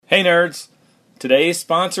Hey nerds! Today's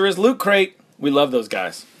sponsor is Loot Crate. We love those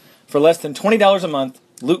guys. For less than $20 a month,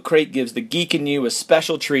 Loot Crate gives the geek in you a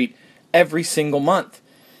special treat every single month.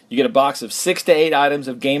 You get a box of 6 to 8 items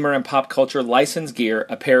of gamer and pop culture licensed gear,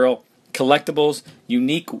 apparel, collectibles,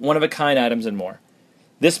 unique one-of-a-kind items, and more.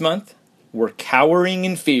 This month, we're cowering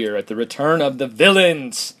in fear at the return of the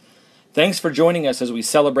villains. Thanks for joining us as we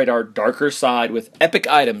celebrate our darker side with epic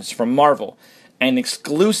items from Marvel, an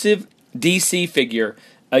exclusive DC figure,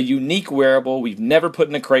 a unique wearable we've never put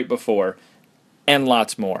in a crate before, and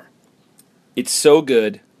lots more. It's so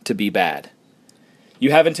good to be bad.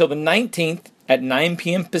 You have until the 19th at 9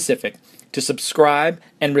 p.m. Pacific to subscribe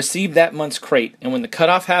and receive that month's crate. And when the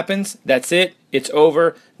cutoff happens, that's it. It's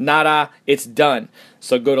over. Nada. It's done.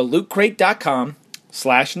 So go to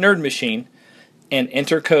lootcrate.com/nerdmachine and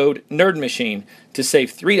enter code NERDMACHINE to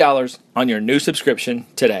save $3 on your new subscription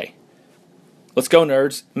today. Let's go,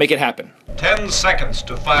 nerds. Make it happen. 10 seconds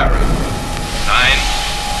to firing. 9,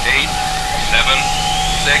 8, 7,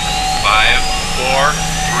 6, 5, 4,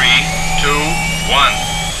 3, 2, 1.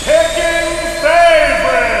 Picking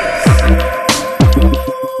favorites!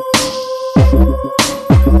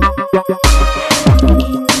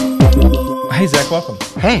 Hey, Zach, welcome.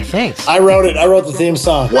 Hey, thanks. I wrote it. I wrote the theme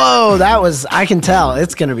song. Whoa, I can tell.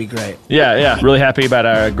 It's going to be great. Yeah. Really happy about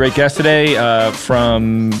our great guest today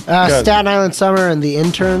from... Staten Island Summer and The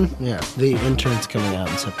Intern. Yeah, The Intern's coming out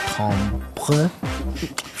in Septembre.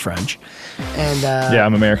 French. And yeah,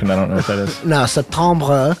 I'm American. I don't know what that is. No,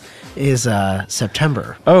 Septembre is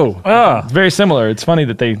September. Oh, very similar. It's funny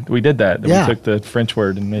that we did that. Yeah. We took the French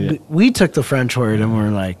word and made it. We took the French word and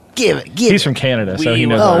we're like, give it. He's from Canada, so he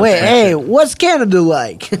knows. Oh, our wait, French hey, shit. what's Canada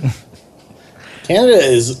like? Canada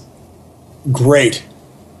is great.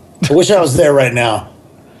 I wish I was there right now.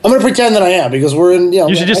 I'm going to pretend that I am because we're in,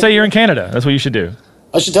 You should just say you're in Canada. That's what you should do.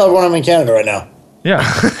 I should tell everyone I'm in Canada right now. Yeah.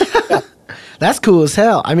 That's cool as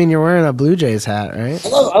hell. I mean, you're wearing a Blue Jays hat, right?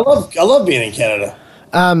 I love being in Canada.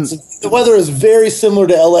 The weather is very similar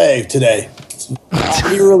to LA today. It's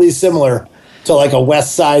eerily similar to like a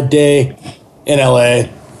West Side day in LA.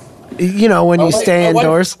 You know, when you stay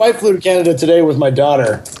indoors. My wife flew to Canada today with my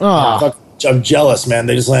daughter. Oh. I'm jealous, man.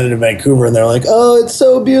 They just landed in Vancouver and they're like, "Oh, it's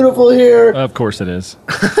so beautiful here." Of course it is.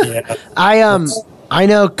 Yeah. I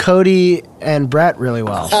know Cody and Brett really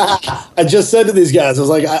well. I just said to these guys, I was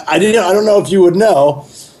like, I don't know if you would know,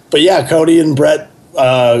 but yeah, Cody and Brett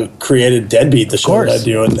created Deadbeat, the show that I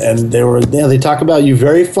do, and they talk about you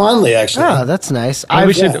very fondly, actually. Oh, that's nice.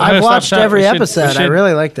 we should- I've watched stop. every We should- episode. we should- I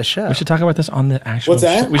really like the show. We should talk about this on the actual What's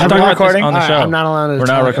that? show. We should Are talk we about recording? this on the All show. right, I'm not allowed to We're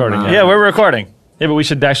not talk recording about yet. Yeah, we're recording. Yeah, but we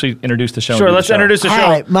should actually introduce the show. Sure, and do let's the show. introduce the show.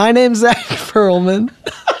 Hi, my name's Zach Perlman.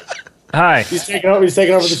 Hi. He's taking over the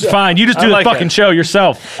show. Fine, you just do I the like fucking it. show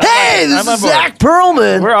yourself. Hey, this I'm on is board. Zach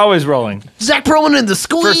Perlman. We're always rolling. Zach Perlman in the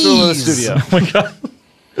squeeze. First rule of the studio. Oh my God.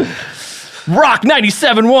 Rock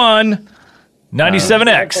 97.1.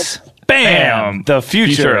 97X. Bam! The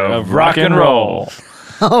future of rock and roll.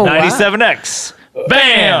 Oh, wow. 97X.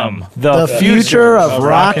 Bam! The future of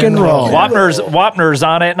rock and roll. Wapner's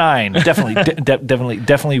on at 9. Definitely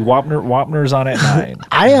Wapner's on at 9.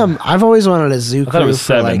 I've always wanted a zoo thought it crew was for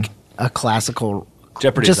 7. like a classical,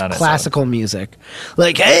 Jeopardy's just on at classical music.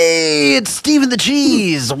 Like, hey, it's Stephen the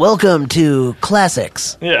Cheese. Welcome to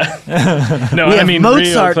Classics. Yeah. No, We I have mean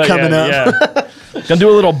Mozart real, coming up. Yeah. Gonna do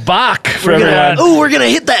a little Bach for everyone. We're gonna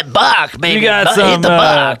hit that Bach, baby. We got hit the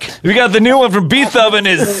Bach. we got the new one from Beethoven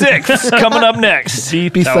is 6 coming up next.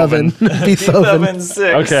 Beethoven. Beethoven. Beethoven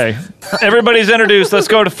 6. Okay. Everybody's introduced. Let's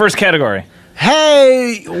go to first category.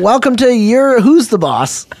 Hey, welcome to your Who's the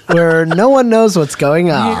Boss, where no one knows what's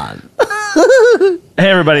going on. Hey,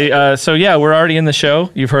 everybody. So, yeah, we're already in the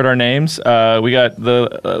show. You've heard our names. We got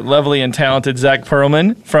the lovely and talented Zach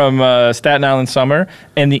Perlman from Staten Island Summer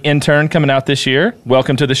and The Intern coming out this year.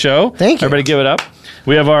 Welcome to the show. Thank you. Everybody give it up.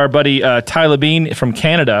 We have our buddy Tyler Bean from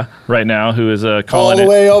Canada right now, who is All calling the it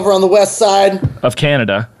way over on the west side of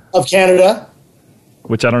Canada, of Canada.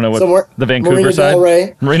 which I don't know what Somewhere- the Vancouver Marina side. Del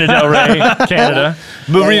Rey. Marina Del Rey, Canada.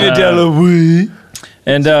 Marina Del Rey.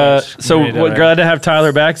 And so Marina Del we're Rey. glad to have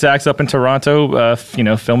Tyler back. Zach's up in Toronto,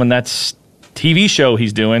 filming that TV show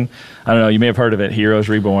he's doing. I don't know. You may have heard of it, Heroes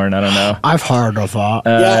Reborn. I don't know. I've heard of that.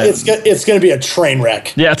 Yeah, it's going to be a train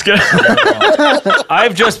wreck. Yeah, it's good.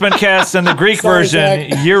 I've just been cast in the Greek Sorry, version,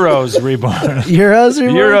 Zach. Euros Reborn. Euros,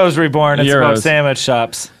 Euros Reborn. It's about Euros. sandwich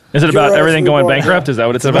shops. Is it about Heroes everything going Reborn. bankrupt? Is that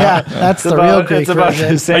what it's Yeah, about? that's the real Greek It's about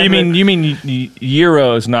version. Oh, you mean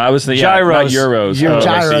euros? No, I was the Gyros. not euros. Gyros. Oh,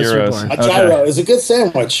 I see Gyros euros. Reborn. A gyro is a good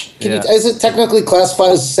sandwich. Yeah. Is it technically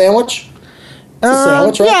classified as a sandwich? It's a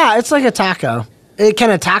sandwich, right? Yeah, it's like a taco. Can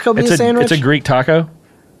a taco be a It's sandwich? a Greek taco.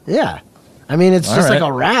 Yeah. I mean, it's just right. like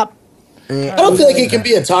a wrap. I don't feel like it can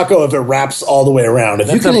be a taco if it wraps all the way around. If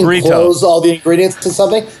That's you a can burrito. enclose all the ingredients to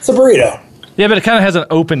something, it's a burrito. Yeah, but it kind of has an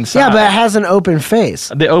open side. Yeah, but it has an open face.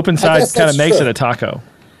 The open side guess kind of that's makes true. it a taco.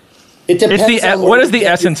 It depends It's on what where is you the get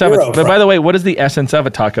your essence of it? gyro But by from. the way, what is the essence of a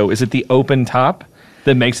taco? Is it the open top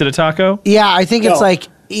that makes it a taco? Yeah, I think it's No. like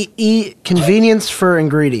convenience for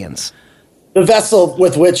ingredients. The vessel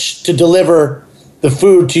with which to deliver the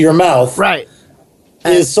food to your mouth Right.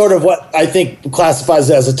 is sort of what I think classifies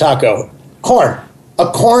it as a taco. Corn. A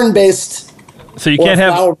corn-based So you can't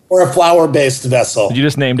have. or a flour-based vessel. You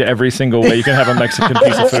just named every single way you can have a Mexican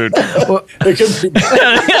piece of food. It could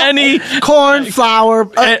be Any Corn, flour,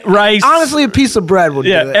 rice. honestly, a piece of bread would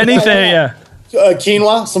Yeah, do it. anything. Yeah.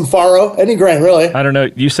 quinoa, some farro, any grain, really. I don't know.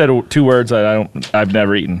 You said 2 words I've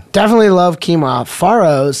never eaten. Definitely love quinoa.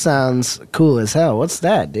 Farro sounds cool as hell. What's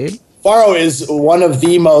that, dude? Farro is one of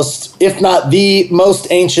the most, if not the most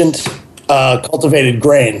ancient cultivated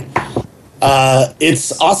grain.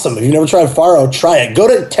 It's awesome. If you've never tried farro, try it. Go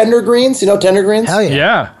to Tender Greens. You know Tender Greens? Hell yeah.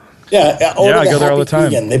 Yeah. Yeah, order I the go there all Happy the time.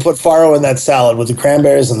 Vegan. They put farro in that salad with the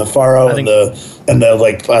cranberries and the farro and the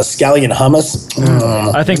scallion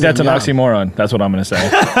hummus. I think that's an oxymoron. That's what I'm going to say.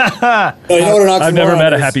 No, you know what an oxymoron I've never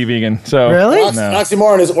met a is? happy vegan. So Really? An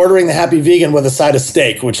oxymoron is ordering the Happy Vegan with a side of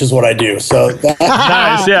steak, which is what I do. So that,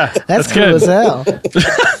 Nice. Yeah. That's cool as hell.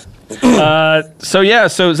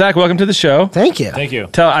 So Zach, welcome to the show. Thank you. Thank you.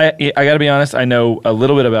 I got to be honest. I know a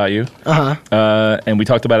little bit about you. And we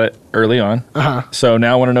talked about it early on. So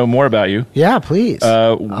now I want to know more about you. Yeah, please.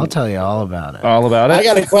 I'll tell you all about it. All about it.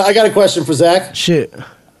 I got a question for Zach. Shoot.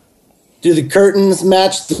 Do the curtains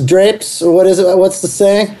match the drapes, or what is it? What's the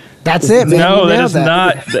saying? That's it, man. No, You that nailed is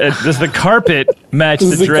not. Does the carpet match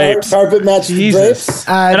Does the drapes? carpet match Jesus. the drapes?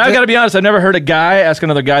 And I've got to be honest. I've never heard a guy ask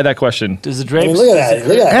another guy that question. Does the I drapes? mean, look at that.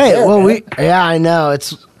 Look at that. Hey, hair, well, man. yeah, I know.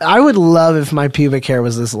 I would love if my pubic hair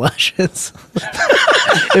was this luscious.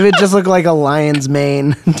 If it just looked like a lion's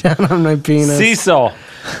mane down on my penis. Cecil.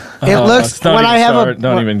 It looks don't when even I have start.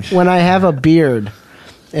 Don't even. when I have a beard,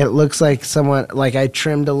 it looks like someone like I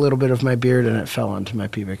trimmed a little bit of my beard and it fell onto my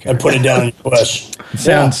pubic hair. And put it down in your bush.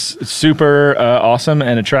 Sounds super awesome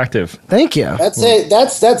and attractive. Thank you. That's it.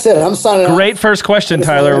 That's it. I'm signing off. Great first question,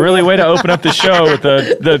 Tyler. Really way to open up the show with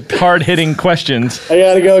the hard hitting questions. I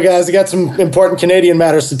gotta go, guys. I got some important Canadian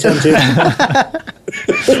matters to tend to.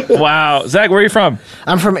 Wow, Zach, where are you from?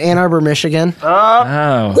 I'm from Ann Arbor, Michigan.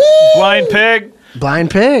 Oh, Blind pig. Blind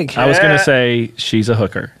pig. I was gonna say she's a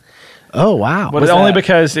hooker, Oh wow. but only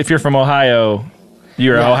because if you're from Ohio,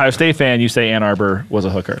 you're an Ohio State fan. You say Ann Arbor was a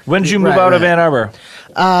hooker. When did you move Right, out of right. Ann Arbor?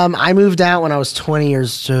 I moved out when I was 20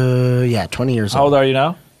 years. 20 years How old old. are you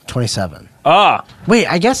now? 27. Ah, Wait,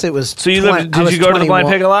 I guess it was. so you 20 lived? I Did was you go to the Blind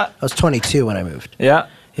 21 Pig a lot? I was 22 when I moved. Yeah.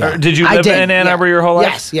 Yeah. Or did you I live did, in Ann yeah. Arbor your whole life?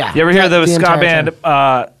 Yes, yeah. You ever hear Yeah, the the ska entire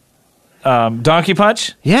band Donkey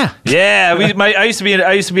Punch? Yeah. Yeah, I used to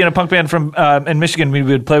be in a punk band from in Michigan. We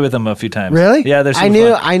would play with them a few times. Really? Yeah, they're super I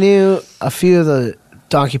fun. knew a few of the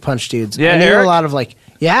Donkey Punch dudes. Yeah, I knew Eric? a lot of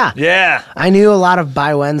yeah. Yeah. I knew a lot of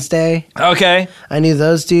By Wednesday. Okay. I knew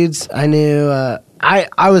those dudes. I knew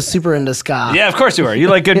I was super into ska. Yeah, of course you are. You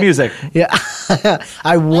like good music. Yeah.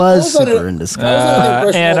 I was super into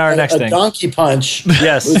ska. and our next a thing. donkey punch.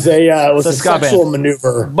 Yes. was a a ska sexual band.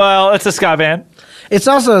 maneuver. Well, it's a ska band. It's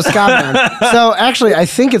also a ska band. So actually, I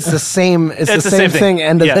think it's the same. It's the same thing.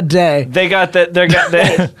 End of Yeah. the day. They got that. They got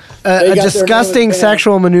that. A got their disgusting name in the band.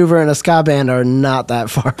 sexual maneuver and a ska band are not that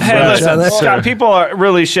far from Hey, each listen, other. ska, people are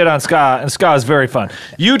really shit on ska, and ska is very fun.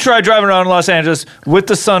 You try driving around Los Angeles with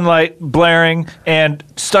the sunlight blaring and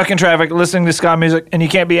stuck in traffic listening to ska music, and you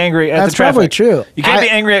can't be angry at That's the traffic. probably true. You can't be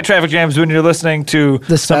angry at traffic jams when you're listening to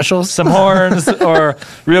The Specials? some horns, or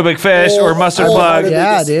Real Big Fish, or Mustard Plug, Wholeheartedly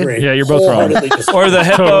Yeah, dude. disagree. Yeah, you're both wrong. Wholeheartedly disagree. or the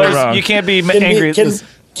Totally Hippos. wrong. You can't be Can be- angry. at can, this.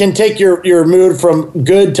 can take your mood from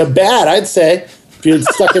good to bad, I'd say. If you're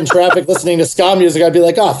stuck in traffic listening to ska music, I'd be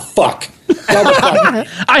like, oh, fuck.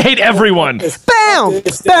 I hate everyone. Bam!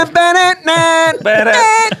 Bam, bam, na,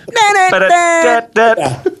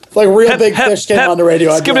 It's like Real Big Fish came on the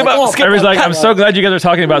radio. I'd be like, oh, Everybody's like, I'm so glad you guys are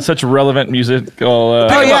talking about such relevant musical.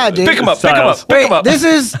 Oh, yeah, dude. Pick them up. Pick them Styles. up. Pick them Wait, up. this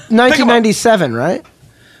is 1997, right?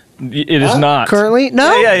 It is not. Currently?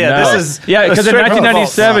 No? Yeah. No. This is Yeah, because in straight from the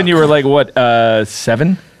vault. 1997 you were like what,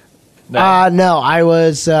 7? No, I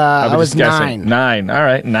was just guessing. 9. 9. All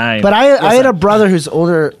right, 9. But I had a brother who's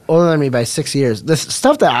older than me by 6 years. The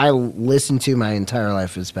stuff that I listened to my entire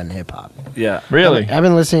life has been hip hop. Yeah. Really? I've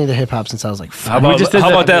been listening to hip hop since I was like 5. How about, just did how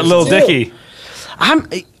about that that Lil too. Dicky?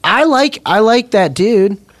 I like that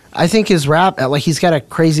dude. I think his rap, like he's got a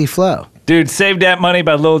crazy flow. Dude, Save That Money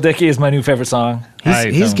by Lil Dicky is my new favorite song.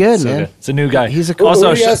 He's good, So man. It's a new guy. He's a Who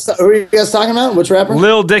also are you guys talking about? Which rapper?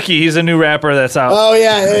 Lil Dicky. He's a new rapper that's out. Oh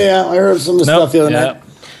yeah. I heard some of the stuff the other Yeah. night.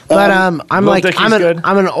 But I'm Lil like Dicky's I'm good.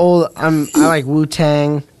 I like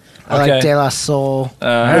Wu-Tang. I Okay. like De La Soul. All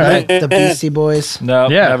I right. like the Beastie Boys. No,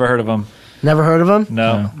 Yeah. never heard of him. Never heard of them?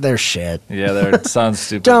 No. They're shit. Yeah, they sounds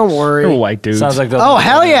stupid. Don't worry. They're white dudes. Sounds like the. Oh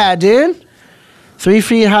hell yeah, dude! 3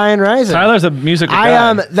 Feet High and Rising. Tyler's a musical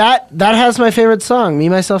guy. that has my favorite song, Me,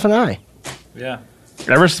 Myself, and I. Yeah.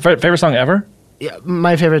 Favorite song ever? Yeah,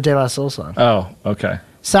 my favorite De La Soul song. Oh, okay.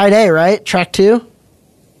 Side A, right? Track 2?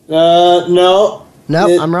 No. Nope,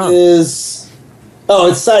 It I'm wrong. It's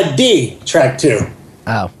side D, track 2.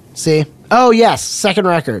 Oh, see? Oh yes, second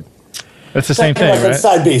record. It's the same Second thing, record, right?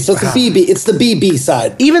 Side B. So it's the BB. It's the BB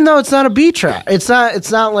side. Even though it's not a B track, it's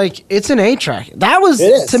not like it's an A track. That was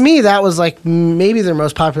It is. to me that was like maybe their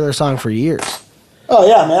most popular song for years. Oh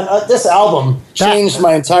yeah, man! This album changed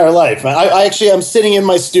my entire life. I'm sitting in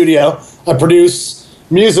my studio. I produce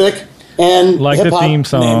music and Like the hip-hop, theme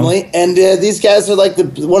song. namely, and these guys are like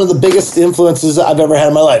one of the biggest influences I've ever had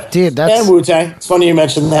in my life. Dude, that's- and Wu-Tang. It's funny you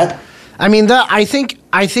mentioned that. I mean, I think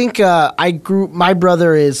I grew. My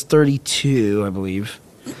brother is 32, I believe,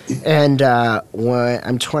 and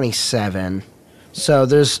I'm 27. So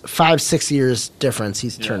there's 5-6 years difference.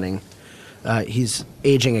 He's turning. He's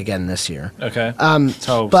aging again this year. Okay. But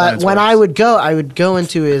how when science works. I would go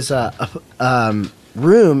into his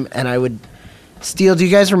room and I would steal. Do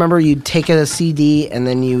you guys remember? You'd take a CD and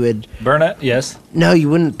then you would. Burn it? Yes. No, you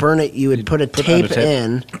wouldn't burn it. You would put a put it on tape a tape.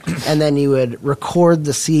 in, and then you would record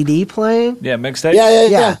the CD playing. Yeah, mixtape?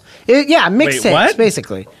 Yeah. Mixtapes, what?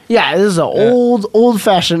 basically. Yeah, this is an old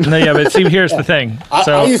fashioned. No, yeah, but see, here's the thing. I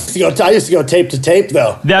So used to go tape to tape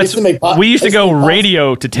though. I used to make we used to go I used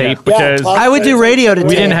radio to tape Yeah, because pop- I would do radio to we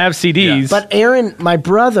tape. didn't have CDs But Aaron, my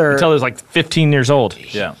brother, until I was like 15 years old.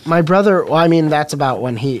 Yeah. well, I mean, that's about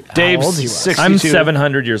when how Dave's old he was. 62. I'm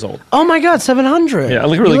 700 years old. Oh my God, 700. Yeah, I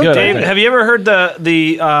look really You good. Dave, Okay. have you ever heard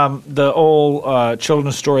the old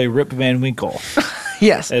children's story Rip Van Winkle?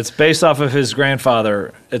 Yes, It's based off of his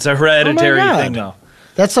grandfather. It's a hereditary God. thing, though.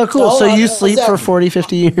 that's so cool. So, So you what's sleep that? for 40,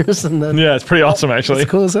 50 years, and then Yeah, it's pretty awesome actually. it's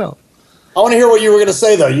cool as hell. I want to hear what you were going to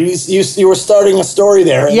say though. You were starting a story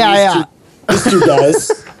there. and Yeah. These two guys.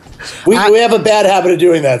 We have a bad habit of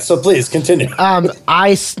doing that. So please continue.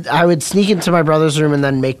 I would sneak into my brother's room and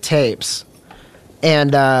then make tapes,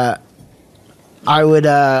 and I would.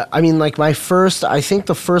 I mean, like I think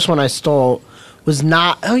the first one I stole was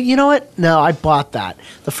not. Oh, you know what? No, I bought that.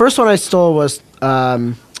 The first one I stole was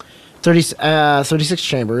 36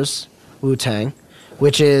 Chambers, Wu-Tang,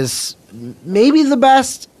 which is maybe the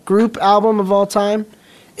best group album of all time.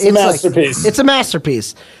 It's a masterpiece. It's a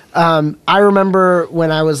masterpiece. I remember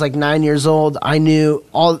when I was like 9 years old, I knew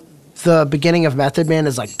all the beginning of Method Man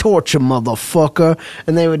is like torture motherfucker,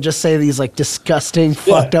 and they would just say these like disgusting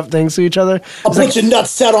fucked up things to each other. I'll It's like, put your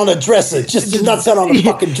nuts out on a dresser. Just your nuts out on a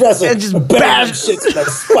fucking dresser. And just bang bash- shit like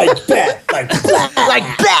spiked bat. Like,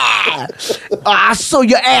 like bah! I sew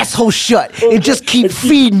your asshole shut and just keep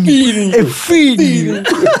feeding you and feeding you.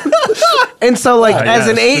 And so, like, as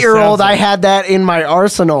an yes, 8-year-old, this sounds I had that in my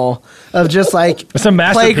arsenal of just like It's a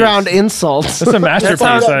masterpiece. playground insults. It's a masterpiece.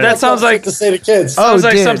 That sounds like to say to kids. sounds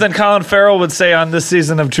like dude. something Colin Farrell would say on this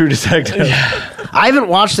season of True Detective. I haven't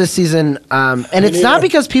watched this season, and it's not neither.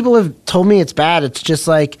 because people have told me it's bad. It's just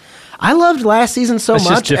like I loved last season so It's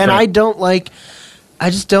just much, and different. I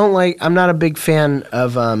just don't like. I'm not a big fan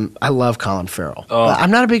of. I love Colin Farrell. But I'm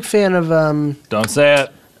not a big fan of Don't say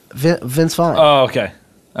it. Vince Vaughn. Oh, okay.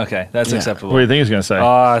 Okay, that's acceptable. What do you think he's gonna say?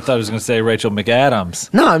 I thought he was going to say Rachel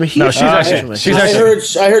McAdams. No, I'm a huge. No, she's actually- she's I actually-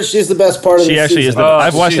 heard she's the best part of she the actually is season. the. Oh,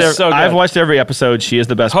 I've watched. she's so good. I've watched every episode. She is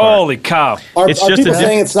the best. part. Holy cow. Are it's people just a diff-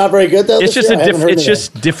 saying it's not very good though? It's this just year? a I haven't heard It's anything.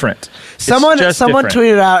 just different. It's Someone just someone different.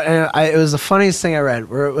 tweeted out, and it was the funniest thing I read.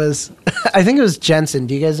 Where it was, I think it was Jensen.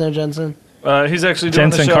 Do you guys know Jensen? He's actually doing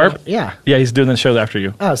Jensen the show. Karp. Yeah. Yeah, he's doing the show after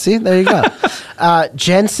you. Oh, see, there you go.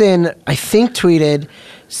 Jensen, I think, tweeted.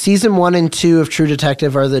 Season 1 and 2 of True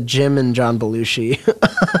Detective are the Jim and John Belushi.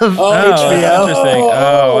 HBO. Interesting.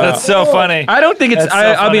 Oh, wow. That's so funny. I don't think it's. That's so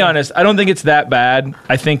I'll be funny. honest. I don't think it's that bad.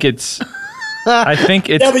 I think it's. I think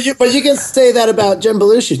it's. Yeah, but you can say that about Jim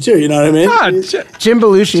Belushi too. You know what I mean? Ah, Jim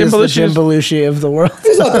Belushi is the Belushi Jim is- Belushi of the world.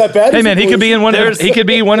 He's not that bad. Hey man, he could be in one. Of There's- the, he could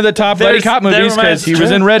be one of the top buddy cop that movies reminds- because he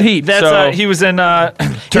was in Red Heat. That's so he was in Turner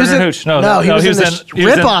and Hooch. No, he was in the he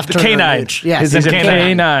was in rip-off the Turner and K9. Hooch. Yes, he's he's in in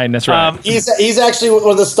K9. K9. That's right. He's actually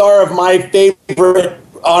one of the star of my favorite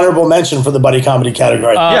honorable mention for the buddy comedy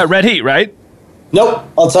category. yeah, Red Heat, right? Nope.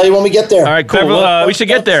 I'll tell you when we get there. All right, cool. Beverly- Well, we should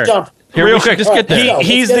get there. Jump. Here, Real we should quick, just get there. Let's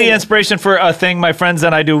He's get the it. inspiration for a thing my friends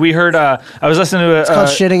and I do. We heard. I was listening to. It's called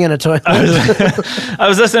shitting in a toilet. I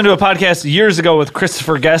was listening to a podcast years ago with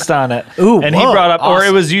Christopher Guest on it. Ooh, and he whoa, brought up, or it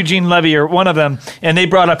awesome. was Eugene Levy or one of them, and they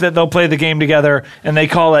brought up that they'll play the game together and they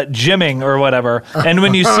call it gymming or whatever. And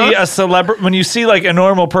when you see a celebrity, when you see like a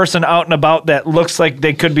normal person out and about that looks like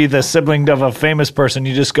they could be the sibling of a famous person,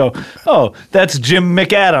 you just go, "Oh, that's Jim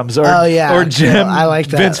McAdams," or Oh, yeah, or cool. Jim. I like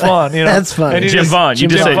that. Vince Vaughn. You know, That's funny. And you Jim just- Vaughn. You Jim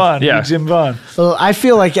just say- Vaughn. yeah. Jim Vaughn. Well, I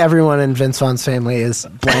feel like everyone in Vince Vaughn's family is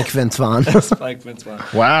blank Vince Vaughn. Like Vince Vaughn.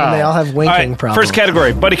 Wow. They all have All winking right, problems. first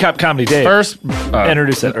category, buddy cop comedy. Dave, First,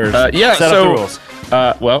 introduce it or yeah. set up the rules.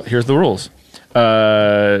 Well, here's the rules.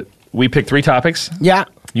 We pick 3 topics. Yeah.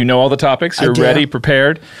 You know all the topics. You're do. ready,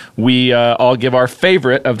 prepared. We all give our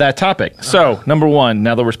favorite of that topic. So, number 1,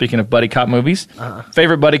 now that we're speaking of buddy cop movies,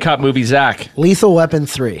 favorite buddy cop movie, Zach. Lethal Weapon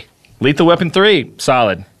 3. Lethal Weapon 3,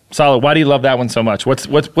 solid. Solid. Why do you love that one so much? What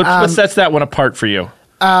sets that one apart for you?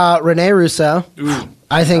 Renee Russo.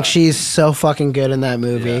 I think she's so fucking good in that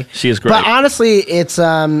movie. She is great. But honestly, it's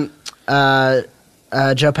Joe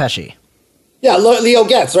Pesci. Yeah, Leo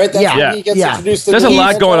Getz, right? That's Yeah. when he gets Yeah. introduced to There's a the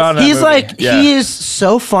lot going on in that He's movie. like Yeah. he is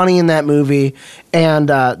so funny in that movie, and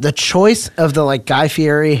the choice of the like Guy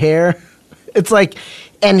Fieri hair, it's like,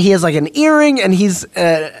 and he has like an earring, and he's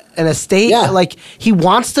an estate. Yeah. Like he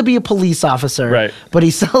wants to be a police officer, Right. But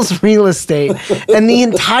he sells real estate, and the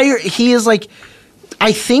entire he is like,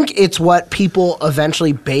 I think it's what people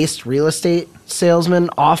eventually based real estate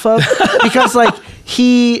salesmen off of, because like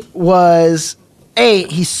he was.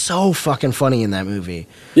 He's so fucking funny in that movie.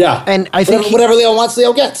 Yeah. And I think whatever Leo wants,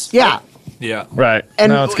 Leo gets. Yeah. Yeah. Right.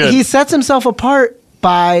 And no, it's good. he sets himself apart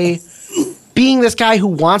by being this guy who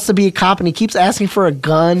wants to be a cop, and he keeps asking for a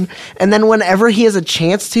gun. And then whenever he has a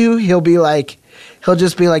chance to, he'll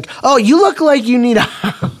just be like, "Oh, you look like you need a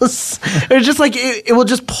house." It's just like it will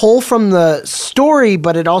just pull from the story,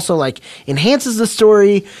 but it also like enhances the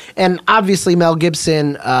story. And obviously, Mel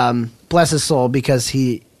Gibson, bless his soul, because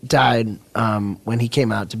he died when he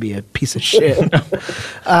came out to be a piece of shit.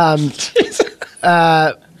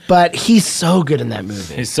 But he's so good in that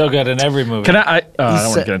movie. He's so good in every movie. Can I don't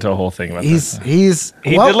want so- to get into a whole thing about He's this.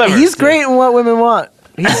 He well, delivers, he's too. great in What Women Want.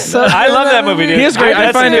 He's so I good love in that movie, dude. He is great. I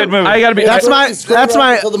That's find a it. good movie. I gotta be. That's my-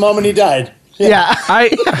 Until the moment he died. Yeah, I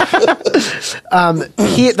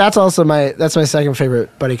that's also my second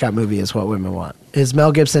favorite buddy cop movie is What Women Want. Is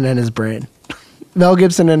Mel Gibson and his brain. Mel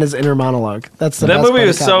Gibson and his inner monologue. That's the That best movie buddy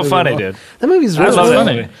was cop so movie funny, of all. dude. That movie's I really love that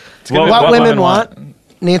funny. movie. What Women Want.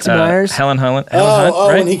 Nancy Myers. Helen Hunt, Oh,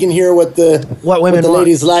 right? and he can hear what the Women the Want.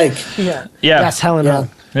 ladies like. Yeah. Yeah. Yes, Helen Yeah.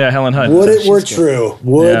 Hunt. Yeah, Helen Hunt. Would it were true.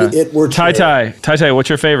 Would Yeah. it were true. Tai, what's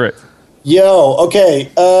your favorite? Yo,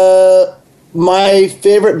 okay. My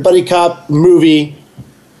favorite buddy cop movie.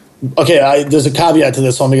 Okay, there's a caveat to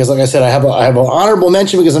this one because, like I said, I have an honorable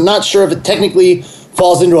mention because I'm not sure if it technically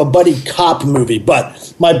falls into a buddy cop movie.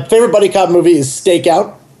 But my favorite buddy cop movie is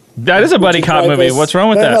Stakeout. That is a buddy cop movie. What's wrong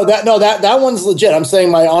with that? That one's legit. I'm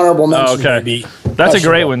saying my honorable mention. Oh, okay. Would be That's a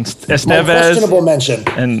great one. questionable. My questionable Estevez. mention.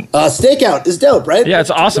 And Stakeout is dope, right? yeah, it's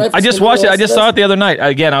awesome. Right, I just watched it. I just saw it the other night.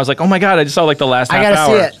 Again, I was like, oh my God, I just saw like the last I half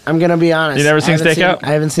gotta hour. see it. I'm gonna be honest. You never I seen haven't Stakeout?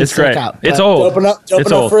 I haven't seen It's great. Stakeout. It's but- old. Open up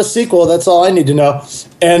It's old. for a sequel. That's all I need to know.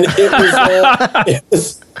 And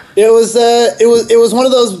it was one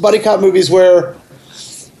of those buddy cop movies where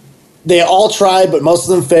they all try, but most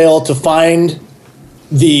of them fail to find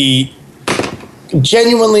the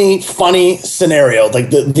genuinely funny scenario. Like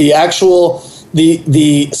the actual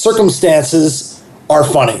circumstances are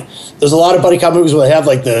funny. There's a lot of buddy cop movies where they have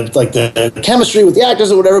like the chemistry with the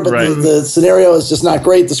actors or whatever, but Right. the scenario is just not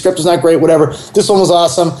great. The script is not great. Whatever. This one was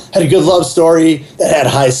awesome. Had a good love story that had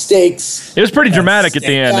high stakes. It was pretty dramatic at the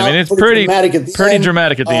end. I mean, it's pretty dramatic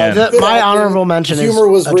at the end. My honorable mention is humor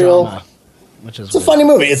was a real. drama, which is It's a funny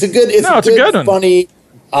movie. It's a good one. funny,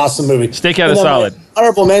 awesome movie. Stakeout And is then my solid.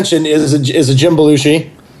 Honorable mention is a Jim Belushi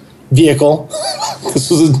vehicle. This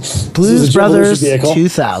was a Blues Jim Brothers Belushi vehicle.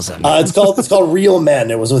 2000. It's called Real Men.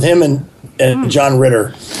 It was with him and John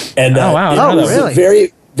Ritter. And Oh, wow. it Oh, was really? a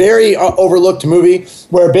very very overlooked movie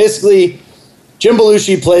where basically Jim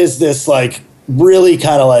Belushi plays this like really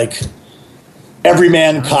kind of like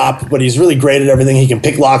everyman cop, but he's really great at everything. He can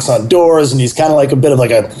pick locks on doors, and he's kind of like a bit of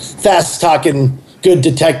like a fast talking good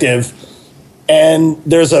detective. And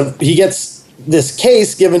he gets this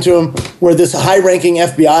case given to him where this high-ranking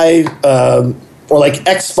FBI or like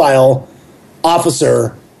X-File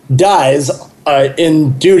officer dies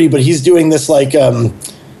in duty, but he's doing this like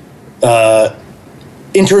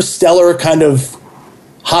interstellar kind of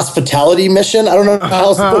hospitality mission. I don't know how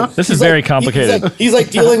else to put it. This is very complicated. He's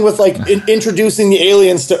like dealing with like introducing the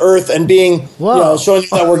aliens to Earth and being, showing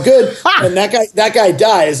that we're good. And that guy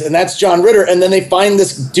dies, and that's John Ritter. And then they find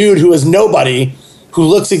this dude who is nobody, who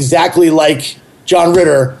looks exactly like John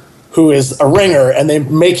Ritter, who is a ringer, and they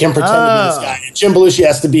make him pretend to be this guy. And Jim Belushi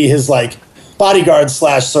has to be his like bodyguard /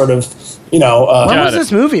 sort of, When was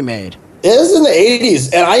this movie made? It was in the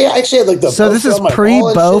 80s, and I actually had like the. So this is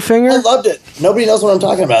pre-Bowfinger? I loved it. Nobody knows what I'm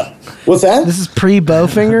talking about. What's that? This is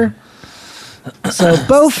pre-Bowfinger? So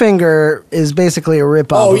Bowfinger is basically a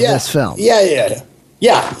ripoff of this film. Yeah,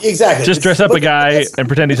 exactly. Just dress up a guy and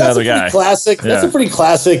pretend he's another guy. Classic. Yeah. That's a pretty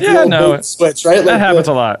classic. Yeah, no, switch, right? That happens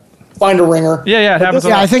a lot. Find a ringer. Yeah, it happens a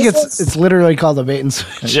lot. I think it's literally called a bait and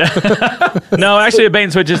switch. Yeah. No, actually, a bait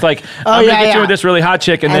and switch is like, I'm going to get you with this really hot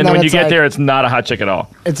chick, and then when you get there, it's not a hot chick at all.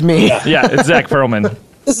 It's me. Yeah, it's Zach Perlman.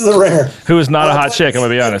 This is a ringer. Who is not a hot chick, I'm going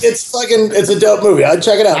to be honest. It's a dope movie. I'd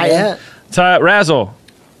check it out, man. Razzle.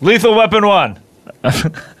 Lethal Weapon 1.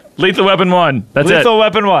 Lethal Weapon 1. That's it. Lethal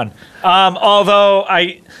Weapon 1. Although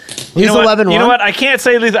you know what? I can't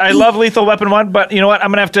say lethal. I love Lethal Weapon 1, but you know what? I'm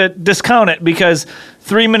gonna have to discount it because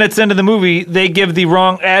 3 minutes into the movie, they give the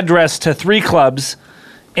wrong address to 3 clubs,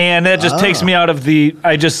 and that just takes me out of the.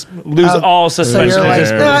 I just lose all suspension. So you're like,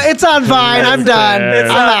 no, it's on Vine. I'm done. I'm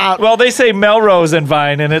out. Well, they say Melrose and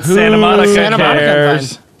Vine, and it's Santa Monica.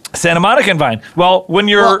 Santa Monica and Vine. Well, when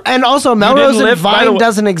you're and also Melrose and Vine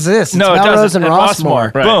doesn't exist. It's no, it Melrose doesn't. and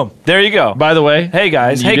Rossmore. Right. Boom. There you go. By the way, hey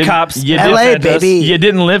guys, hey cops, LA baby. You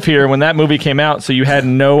didn't live here when that movie came out, so you had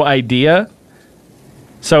no idea.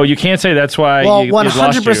 So you can't say that's why. Well, you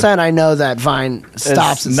 100%. I know that Vine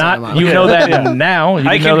stops. It's not. You know that now. You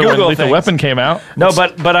didn't know that when Lethal Weapon came out. No,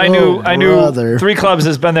 but I knew 3 clubs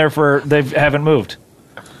has been there for they haven't moved.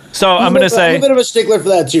 So I'm going to say I'm a bit of a stickler for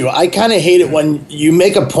that too. I kind of hate it when you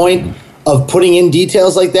make a point of putting in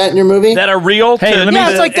details like that in your movie that are real. Hey,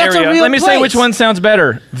 it's like that's a real Let me place. say which one sounds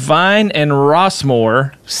better: Vine and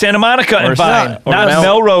Rossmore, Santa Monica and Vine, not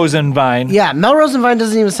Melrose and Vine. Yeah, Melrose and Vine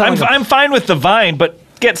doesn't even sound. I'm fine with the Vine, but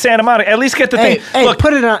get Santa Monica. At least get the thing. Hey, look,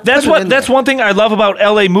 put it on. That's one thing I love about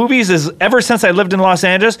LA movies is ever since I lived in Los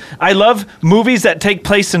Angeles, I love movies that take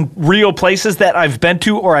place in real places that I've been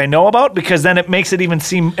to or I know about because then it makes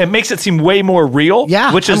it seem way more real.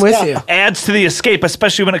 Yeah, which I'm is with you. Adds to the escape,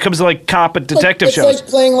 especially when it comes to like cop and detective it's shows. Like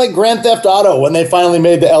playing like Grand Theft Auto when they finally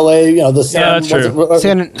made the LA, the San, that's true.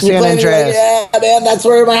 San Andreas. Like, yeah, man, that's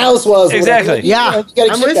where my house was. Exactly. Yeah, you get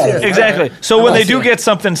a I'm kick with out you. of it. Exactly. So when they do get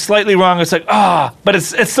something slightly wrong, it's like, but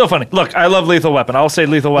it's still funny. Look, I love Lethal Weapon. I'll say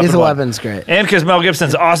Lethal Weapon. Lethal 1. Weapon's great. And because Mel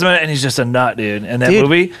Gibson's awesome in it, and he's just a nut, dude. And that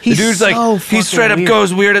movie, the he's dude's so like, he straight up fucking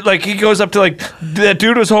goes weird. Like he goes up to like that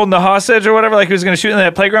dude was holding the hostage or whatever, like he was going to shoot in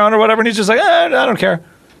that playground or whatever, and he's just like, I don't care.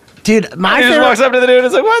 Dude, my He just favorite. walks up to the dude and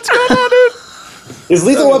is like, what's going on, dude? Is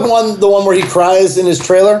Lethal Weapon 1 the one where he cries in his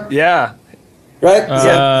trailer? Yeah. Right?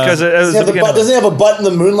 Because doesn't he have a butt in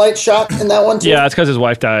the moonlight shot in that one too? Yeah, it's because his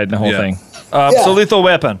wife died and the whole thing. So Lethal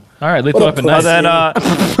Weapon. All right, Lethal Weapon. What a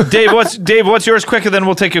Nice. Then Dave, what's yours quicker? Then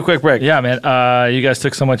we'll take a quick break. Yeah, man. You guys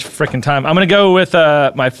took so much freaking time. I'm gonna go with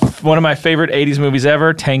one of my favorite '80s movies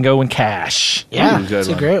ever, Tango and Cash. Yeah, it's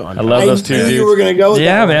a great one. I love those two I knew dudes. you were going to go with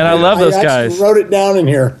Yeah, that man, one. I love those actually guys. wrote it down in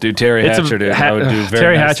here. Dude, Terry Hatcher, dude. I would do very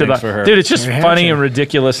Terry nice Hatcher, things for her. dude. It's just Terry funny Hatcher. and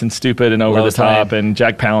ridiculous and stupid and over Lois the top, Lane. and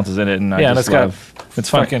Jack Palance is in it, and I and just it's got love. It's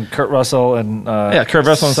fun. fucking Kurt Russell and Kurt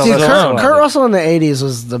Russell and Dude, Sylvester Kurt Stallone. Russell in the 80s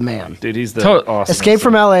was the man. dude, he's the Totally. awesome. Escape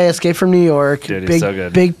from LA, Escape from New York. Dude, he's so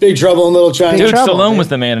good. Big Trouble in Little China. Big Dude, Trouble, Stallone dude. was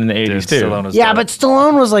the man in the '80s too. Stallone was Yeah, dope. but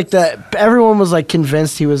Stallone was like everyone was like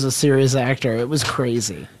convinced he was a serious actor. It was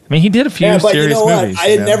crazy. I mean, he did a few Yeah, but serious you know what? movies. I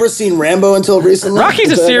had never seen Rambo until recently.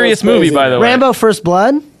 Rocky's a So that serious was crazy. movie, by the way. Rambo First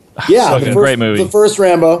Blood? Yeah, Fucking great movie. The first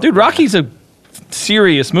Rambo. Dude, Rocky's a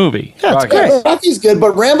serious movie. Yeah, it's Rocky. great. Yeah, Rocky's good,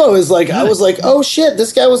 but Rambo is like, I was like, oh shit,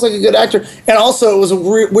 this guy was like a good actor. And also, it was a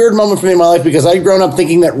weird moment for me in my life because I'd grown up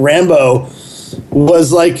thinking that Rambo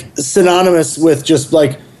was like synonymous with just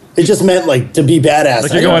like, it just meant like to be badass.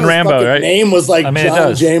 Like you're going His Rambo, fucking right? Name was like I mean, it John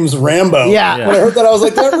does. James Rambo. Yeah. When I heard that, I was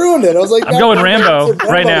like, that ruined it. I was like, I'm going Rambo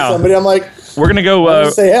right now. Somebody, I'm like, We're gonna go. I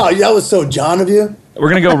say, hell, that was so John of you. We're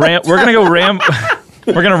gonna go. We're gonna go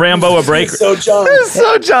We're gonna Rambo a break. So John.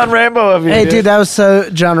 so John Rambo of you. Hey, dude, that was so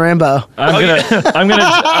John Rambo. I'm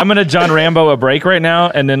gonna John Rambo a break right now,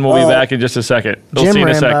 and then we'll be back in just a second. We'll Jim see you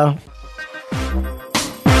in a Rambo. sec.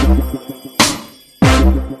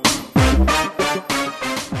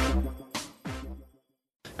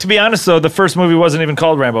 To be honest, though, the first movie wasn't even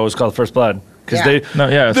called Rambo; it was called First Blood because Yeah. they. No,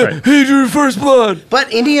 yeah, that's right. He drew First Blood,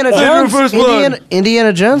 But Indiana Andrew Jones, First Blood.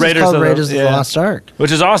 Indiana Jones is Raiders called of the- Raiders of the yeah. Lost Ark.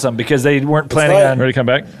 which is awesome because they weren't planning right. on. Ready to come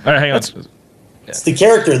back? All right, hang on. It's the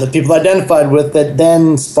character that people identified with that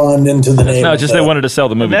then spawned into the name. No, just they wanted to sell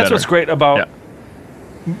the movie. And that's better. what's great about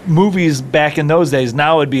movies back in those days.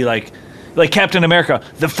 Now it'd be like Captain America,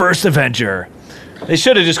 the first Avenger. They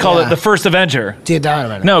should have just called it the first Avenger.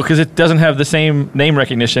 No, because it doesn't have the same name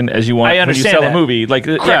recognition as you want I when you understand sell that. a movie. Like,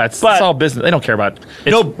 it's all business. They don't care about.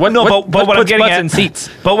 But what I'm getting butts at in seats.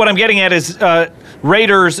 But what I'm getting at is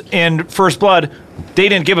Raiders and First Blood. They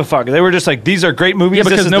didn't give a fuck. They were just like, these are great movies. Yeah,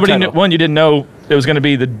 This because is nobody the knew. title. One, you didn't know it was going to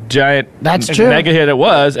be the giant That's true. mega hit it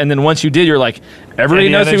was, and then once you did, you're like, everybody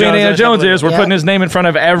knows who Indiana Indiana Jones Jones is. We're Yeah. putting his name in front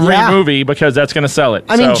of every Yeah. movie because that's going to sell it.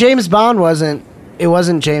 I mean, So- James Bond wasn't. It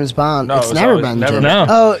wasn't James Bond. No, it's it was never always been. never James. been. No.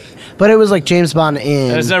 Oh, but it was like James Bond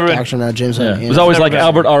in. It's never been- Actually, no, James Bond. It in. was always like never been.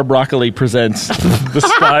 Albert R. Broccoli presents The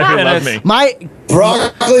Spy Who And Loved it's- Me. My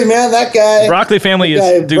Broccoli, man, that guy. Broccoli family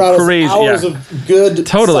that is guy brought us crazy. hours Yeah. of good.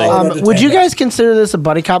 Totally. solid would you entertainment. guys consider this a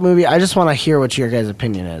buddy cop movie? I just want to hear what your guys'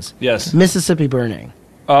 opinion is. Yes. Mississippi Burning.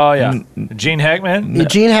 Oh, yeah. Gene Hackman.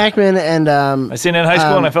 Gene Hackman and I seen it in high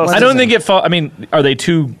school and I fell what's I asleep. don't think it fall. I mean, are they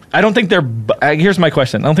two? I don't think they're. Here's my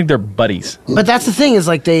question. I don't think they're buddies. But that's the thing is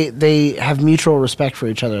like they have mutual respect for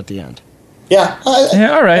each other at the end. Yeah.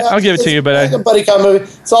 Yeah, all right. I'll give it to you, but it's like a buddy cop movie.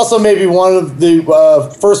 It's also maybe one of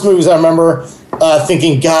the first movies I remember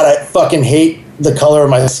thinking, God, I fucking hate the color of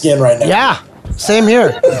my skin right now. Yeah, same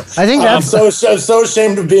here. I think I'm that's so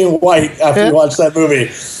ashamed of being white after you watch that movie.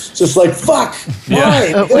 Just like, fuck.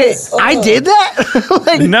 Why? wait. Yes, I did that.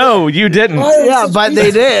 like, No, you didn't. why? yeah, but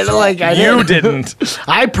they did. Like I You did. didn't.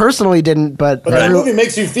 I personally didn't, but But that movie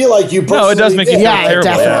makes you feel like you personally No, it does make you did. feel yeah, terrible.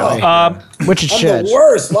 definitely. Which it I'm should. the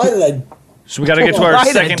worst. Why did I? So we got to get to our Why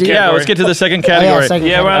did I second do that? category. Yeah, let's get to the second category. second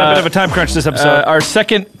Yeah, we're on a bit of a time crunch this episode. Our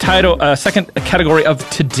second category of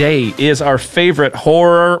today is our favorite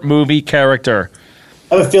horror movie character.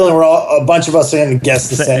 I have a feeling a bunch of us are going to guess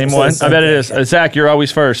the same Same one. I bet it thing. is. Zach, you're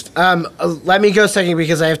always first. Let me go second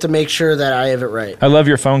because I have to make sure that I have it right. I love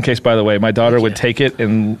your phone case, by the way. My daughter would take it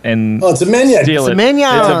and Oh, it's a minion. steal It's a it. minion.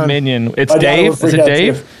 It's a minion. It's My daughter Dave. would Is freak it out,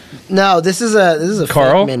 Dave? too. No, this is a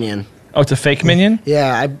Carl? fake minion. Oh, it's a fake minion.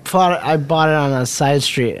 Yeah, I bought it on a side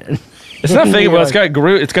street. It's not New fake. Well, it's York. got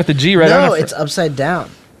Groot. It's got the G right on No, it. it's upside down.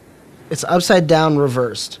 It's upside down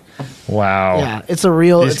reversed. Wow. Yeah, it's a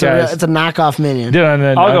real. These It's a real, guys- it's a knockoff minion. Did it on the,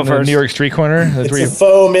 I'll go on the first. New York street corner. That's It's where a you.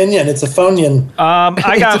 faux minion. It's a phonian.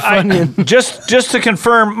 I got just to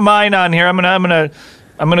confirm mine on here. I'm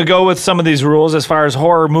gonna go with some of these rules as far as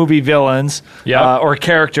horror movie villains, Yeah. or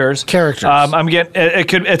characters. Characters. I'm getting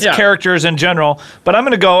it's Yeah. characters in general, but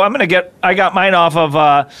I got mine off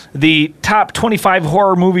of the top 25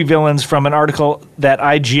 horror movie villains from an article that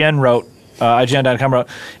IGN wrote, IGN.com wrote,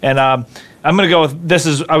 and I'm going to go with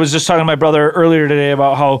this. I was just talking to my brother earlier today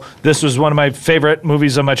about how this was one of my favorite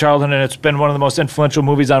movies of my childhood, and it's been one of the most influential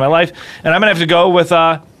movies on my life. And I'm going to have to go with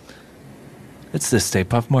it's the Stay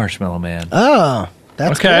Puft Marshmallow Man. Oh,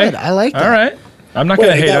 that's Okay. good. I like that. All right. I'm not going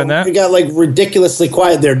to hate on that. You got like ridiculously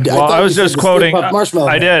quiet there. Well, I was just quoting. Marshmallow.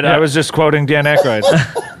 I did. I was just quoting Dan Aykroyd.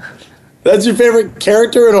 That's your favorite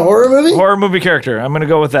character in a horror movie? Horror movie character. I'm going to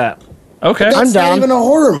go with that. Okay. That's I'm not down. even a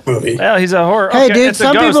horror movie. Well, he's a horror. Hey, okay, dude, it's a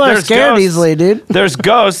some ghost. people are There's scared ghosts. easily, dude. There's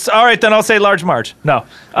ghosts. All right, then I'll say Large Marge. No. All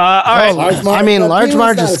right. Large Marge, I mean, that Large thing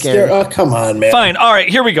Marge not is a scary. Oh, come on, man. Fine. All right,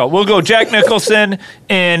 here we go. We'll go Jack Nicholson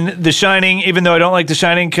in The Shining, even though I don't like The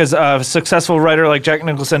Shining because a successful writer like Jack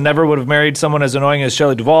Nicholson never would have married someone as annoying as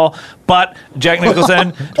Shelley Duvall. But Jack Nicholson,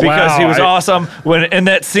 because he was awesome, when in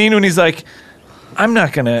that scene when he's like, I'm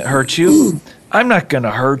not going to hurt you. I'm not going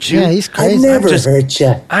to hurt you. Yeah, he's I crazy. never hurt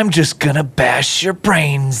you. I'm just gonna bash your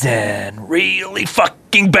brains in really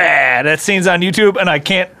fucking bad. That scene's on YouTube, and I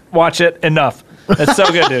can't watch it enough. That's so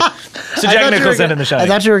good, dude. So Jack Nicholson in The I Shining.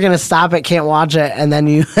 thought you were gonna stop it, can't watch it, and then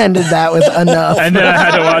you ended that with enough. And then I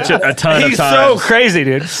had to watch it a ton of He's so times. crazy,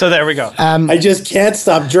 dude. So there we go. I just can't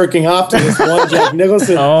stop jerking off to this one Jack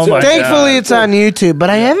Nicholson. Oh my Thankfully, it's on YouTube, but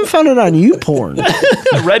I haven't found it on YouPorn.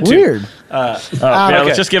 Red Weird. Yeah, okay.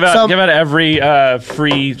 let's just give out every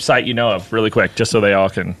free site you know of really quick, just so they all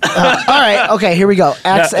can. All right, okay, here we go.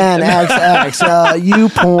 XNXX,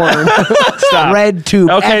 YouPorn,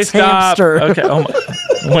 RedTube, Okay, stop. Xhamster. Okay. Oh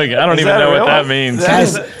my God, I don't even that a know what real that one? means.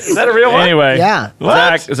 Is that a real one? Anyway, Yeah.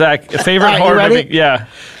 Zach, favorite All right, you horror ready? movie? Yeah.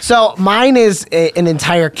 So mine is an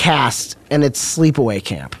entire cast, and it's Sleepaway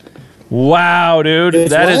Camp. Wow, dude, It's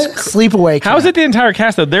that is. what? Sleepaway Camp. How is it the entire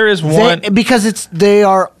cast though? There is one. Because they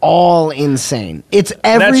are all insane. It's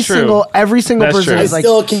every That's true. single That's person true. I is like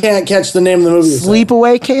still can't catch the name of the movie.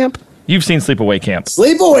 Sleepaway Camp. You've seen Sleepaway Camp.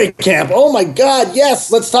 Sleepaway Camp. Oh my God,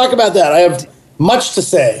 yes. Let's talk about that. I have Much to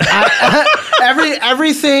say.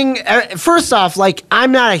 Everything. First off, like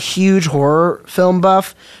I'm not a huge horror film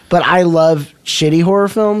buff, but I love shitty horror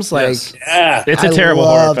films. Like, Yeah. It's a terrible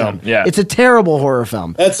horror film. Yeah. it's a terrible horror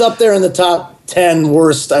film. That's up there in the top 10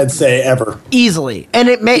 worst, I'd say, ever. Easily, and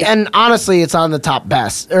it may, and honestly, it's on the top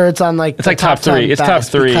best, or it's on like It's like top 10 three. It's top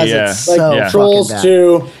best 3, because yeah. it's Like so yeah. Trolls fucking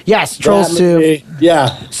bad. 2. Yes, Trolls that 2. movie.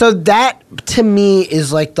 Yeah. So that to me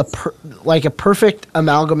is like like a perfect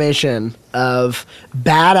amalgamation of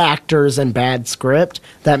bad actors and bad script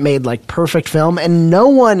that made like perfect film, and no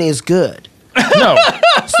one is good. No.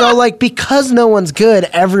 So like because no one's good,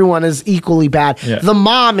 everyone is equally bad. Yeah. The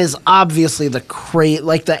mom is obviously the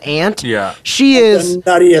like the aunt. Yeah. She is The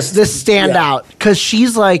nuttiest. the standout because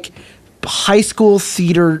she's like high school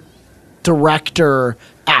theater director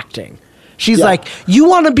acting. She's Yeah. like, you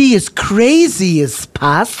want to be as crazy as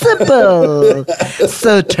possible.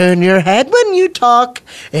 So turn your head when you talk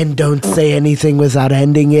and don't say anything without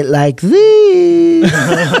ending it like this.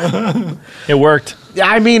 It worked.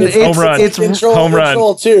 I mean, it's home run. it's In Troll, Home in run.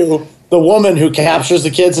 Troll 2, the woman who captures the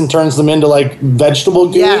kids and turns them into like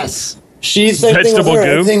vegetable goo. yes. She's same thing with Vegetable her. goo?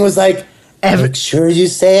 Everything was like, make sure you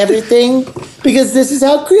say everything because this is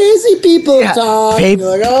how crazy people talk. Fa-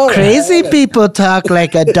 You're like, all right. crazy people talk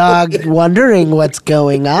like a dog wondering what's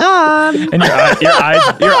going on. And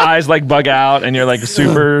your eyes like bug out, and you're like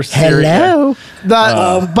super serious. Hello.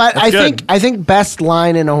 But I good. think best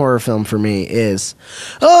line in a horror film for me is,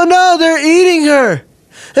 "Oh no, they're eating her,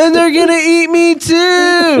 and they're gonna eat me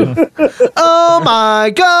too." Oh my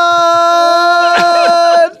god!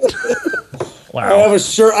 I have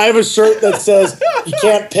a shirt that says you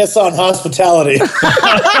can't piss on hospitality.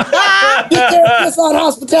 You can't piss on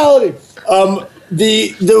hospitality.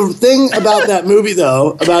 The thing about that movie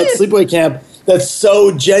though, about Sleepaway Camp, that's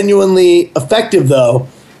so genuinely effective though,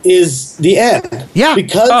 is the end. Yeah.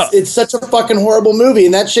 Because it's such a fucking horrible movie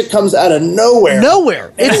and that shit comes out of nowhere.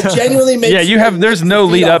 Nowhere. And it genuinely makes Yeah, you have. There's no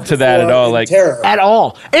lead up to that at all. Like, terror. At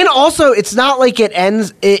all. And also, it's not like it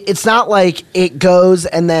ends, it's not like it goes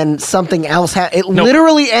and then something else it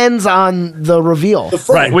literally ends on the reveal. The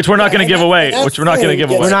frame. Right, which we're not gonna give away, That which we're not gonna frame give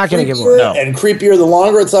gets away. We're not gonna give creepier away. No. And creepier the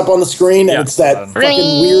longer it's up on the screen, and Yeah. it's that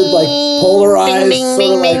fucking weird, like polarized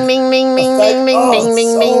sort of like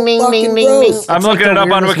I'm looking it up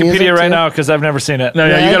on weirdest music, Wikipedia right too. now because I've never seen it. No,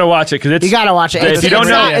 you Right? gotta watch it because it's. You gotta watch it. If you don't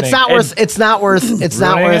know, it's not worth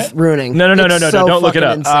Ruining it? ruining. No, It's so don't look it up.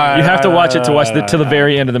 fucking insane. You have to watch it to watch to the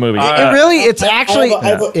very end of the movie. It really, it's actually, I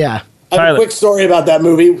have a yeah. Tyler. quick story about that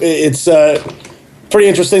movie. It's pretty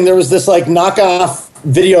interesting. There was this like knockoff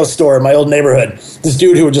video store in my old neighborhood. This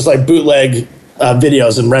dude who would just like bootleg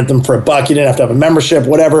videos and rent them for $1. You didn't have to have a membership,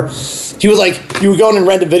 whatever. He was like, you would go in and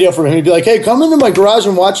rent a video from him. He'd be like, hey, come into my garage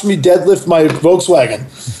and watch me deadlift my Volkswagen.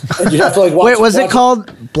 And you'd have to like watch. Wait, was it watch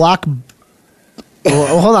called Block?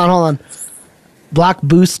 Hold on. Block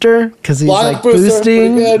Booster? Because he's Block like booster,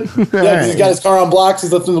 boosting. pretty good. Yeah, 'cause he's got his car on blocks.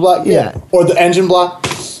 He's lifting the block. Yeah. Or the engine block.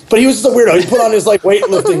 But he was just a weirdo. He'd put on his like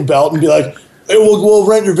weightlifting belt and be like, hey, we'll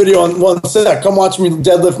rent your video in 1 sec. Come watch me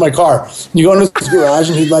deadlift my car. And you go into his garage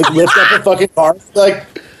and he'd like lift up the fucking car. Like,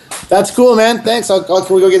 that's cool, man. Thanks. Can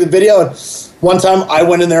we go get the video? And one time I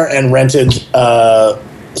went in there and rented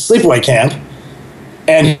Sleepaway Camp.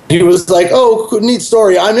 And he was like, oh, neat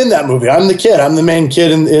story. I'm in that movie. I'm the kid. I'm the main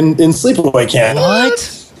kid in Sleepaway Camp.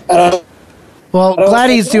 What? And Well, I was glad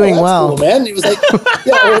like, he's oh, doing that's well. cool, man. He was like,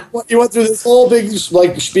 yeah, he went through this whole big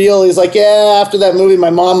like spiel. He's like, yeah, after that movie, my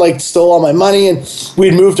mom like stole all my money and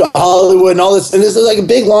we'd moved to Hollywood and all this. And this is like a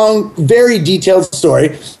big, long, very detailed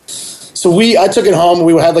story. So I took it home.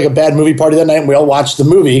 We had like a bad movie party that night and we all watched the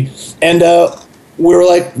movie. And we were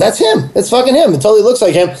like, that's him. It's fucking him. It totally looks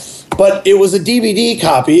like him. But it was a DVD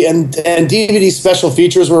copy and DVD special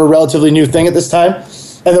features were a relatively new thing at this time.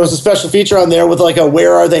 And there was a special feature on there with like a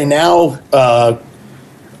Where Are They Now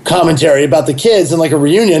commentary about the kids and like a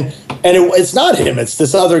reunion. And it's not him. It's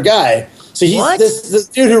this other guy. So he's this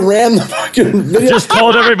dude who ran the fucking video. Just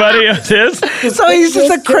told everybody it's his. So he's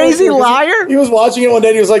just a crazy liar? He was watching it one day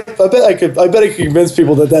and he was like, I bet I could convince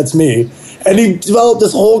people that that's me. And he developed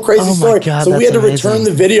this whole crazy Oh my story. God, So we had that's to return amazing.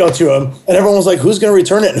 the video to him. And everyone was like, who's going to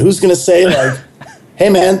return it? And who's going to say like, hey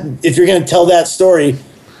man, if you're going to tell that story,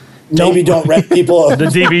 maybe don't rent people The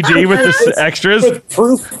DVD with the extras. with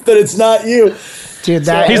proof that it's not you. Dude,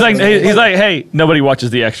 that He's like, hey, nobody watches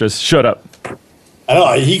the extras. Shut up. I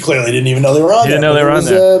don't know. He clearly didn't even know they were on there. He didn't know they were on It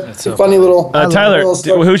there. was a funny little. Tyler, little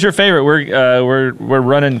story. who's your favorite? We're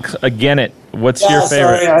running again it. What's your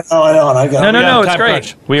favorite? Sorry, I know. And I got No, got it's time great.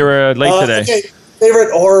 crunch. We were late today. Okay.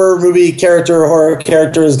 favorite horror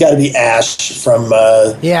character has got to be Ash from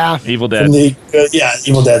Evil Dead. from the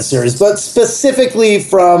Evil Dead series, but specifically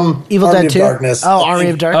from Evil Army Dead of 2? Darkness. Oh, Army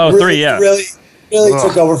of Darkness. Oh, 3, yeah. Really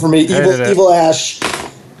took over for me. Evil Ash.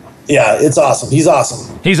 Yeah, it's awesome. He's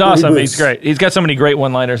awesome. He's awesome. Reboots. He's great. He's got so many great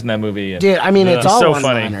one-liners in that movie. Dude, I mean, it's all so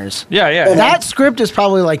one-liners. funny. Yeah. That script is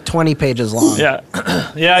probably like 20 pages long. Yeah.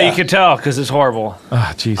 Yeah, you can tell because it's horrible.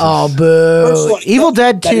 Oh, Jesus. Oh, boo. Evil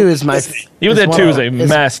Dead 2 is my... Evil Dead 2 is a is-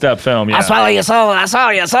 messed up film. Yeah. I swallow your soul, I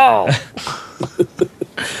swallow your soul.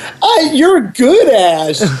 You're good,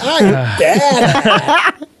 Ash. I'm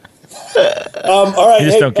bad. All right. You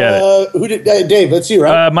just don't get it. Dave, that's you,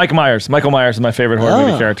 right? Michael Myers. Michael Myers is my favorite horror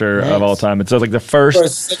movie character of all time. It's like the Of course,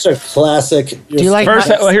 first. such a classic. Do you like...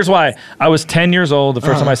 Well, here's why. I was 10 years old the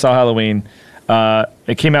first time I saw Halloween.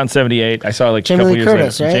 It came out in '78. I saw it like Jamie a couple Lee years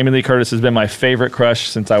Curtis, later. right? Jamie Lee Curtis has been my favorite crush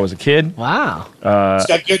since I was a kid. Wow. She's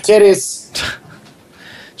got good titties.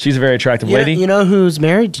 She's a very attractive You know, lady. you know who's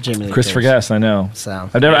married to Jamie Lee Christopher Curtis? Guest, I know. So...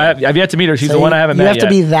 I've yet to meet her. She's So the one I haven't met You have yet. to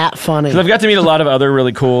be that funny. Because I've got to meet a lot of other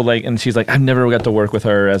really cool, and she's like, I've never got to work with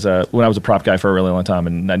her when I was a prop guy for a really long time,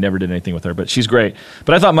 and I never did anything with her. But she's great.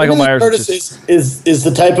 But I thought Michael Jamie Lee Myers Curtis is the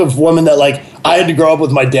type of woman that, like, I had to grow up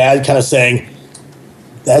with my dad kind of saying,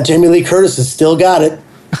 that Jamie Lee Curtis has still got it.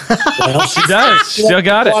 she does. She still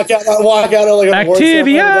got it. Walk out like an award ceremony,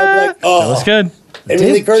 Activia. I'd be like, oh, That was good.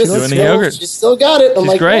 Jamie Lee Curtis Doing is the yogurt. she's still got it. I'm She's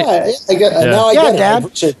like, great. now I Yeah, get it. I Dad.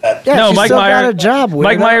 appreciate that. Yeah, No, she's Mike still Myers. got a job.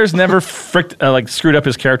 Mike weirdo. Myers never screwed up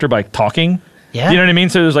his character by talking. Yeah. You know what I mean?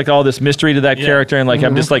 So there's like all this mystery to that character, and like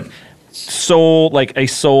I'm just like a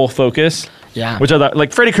soul focus. Yeah. Which I thought,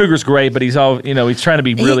 like, Freddy Krueger's great, but he's he's trying to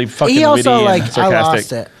be really fucking He also, witty like, and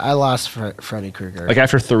sarcastic. I lost Freddy Krueger. Like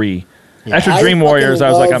after 3. After I Dream fucking Warriors, I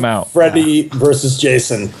was like, love I'm out. Freddy versus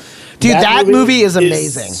Jason. Dude, that movie is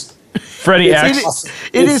amazing. Freddy X. Awesome.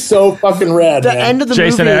 It It's is so fucking rad, The man. end of the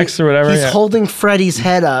Jason movie, X or whatever, he's yeah. holding Freddy's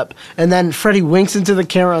head up, and then Freddy winks into the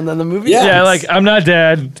camera, and then the movie. Yeah. Yeah, like, I'm not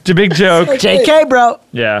dead. It's a big joke. JK, bro.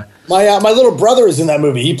 Yeah. My little brother is in that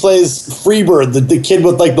movie. He plays Freebird, the kid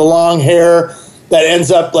with like the long hair that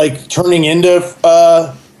ends up like turning into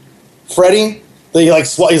Freddy.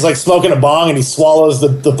 He's like smoking a bong and he swallows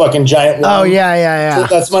the fucking giant lung. Oh yeah.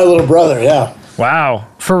 That's my little brother. Yeah, Wow.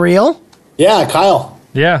 For real? yeah, Kyle.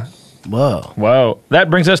 Yeah. Whoa. That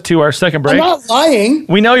brings us to our second break. I'm not lying.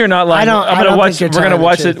 We know you're not lying. I don't think you're We're gonna telling the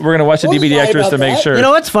watch truth. it. We're gonna watch the Don't DVD lie extras about to make that. sure. You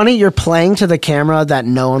know what's funny? You're playing to the camera that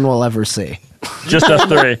no one will ever see. Just us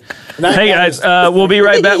 3. Hey guys, we'll be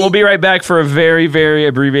right back. We'll be right back for a very, very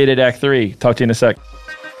abbreviated Act 3. Talk to you in a sec.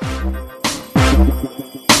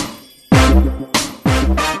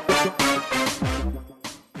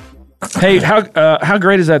 Hey, how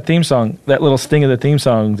great is that theme song? That little sting of the theme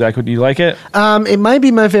song, Zach. Would you like it? It might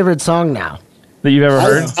be my favorite song now. That you've ever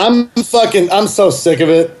heard? I'm so sick of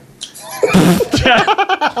it.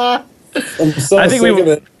 I'm so I think sick of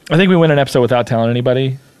it. I think we went an episode without telling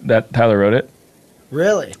anybody that Tyler wrote it,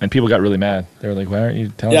 Really? and people got really mad. They were like, "Why aren't you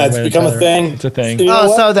telling?" Yeah, it's anybody become a Tyler- thing. It's a thing. You know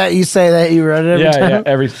what? So that you say that you wrote it every time?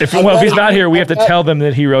 Yeah. If he's not here, we have to tell them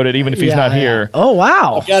that he wrote it, even if he's Yeah, not yeah. here. Oh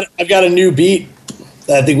wow! I've got a new beat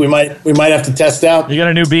that I think we might have to test out. You got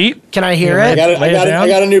a new beat? Can I hear Yeah, it? Lay it down. I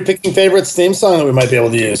got a new Picking Favorites theme song that we might be able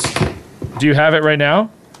to use. Do you have it right now?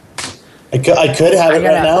 I could have it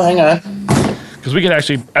right now. Hang on. Because we can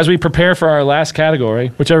actually, as we prepare for our last category,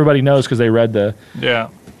 which everybody knows because they read Yeah.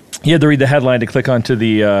 you had to read the headline to click onto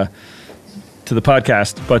the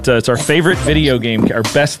podcast. But it's our favorite video game, our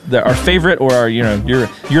favorite, or our your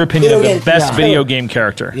opinion of Video the game, best yeah. video game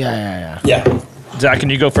character. Yeah. Yeah. Zach, can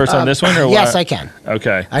you go first on this one or what? Yes, I can.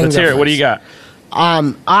 Okay, I can let's go hear it. What do first. you got?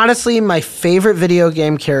 Honestly, my favorite video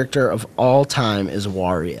game character of all time is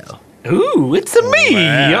Wario. Ooh, it's a me,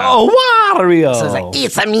 Wario. So it's like,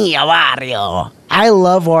 it's a me, a Wario. I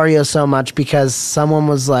love Wario so much because someone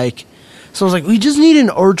was like, we just need an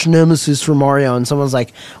arch nemesis for Mario. And someone's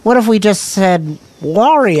like, what if we just said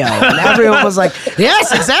Wario? And everyone was like,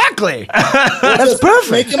 yes, exactly. That's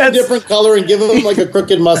perfect. Make him a different color and give him like a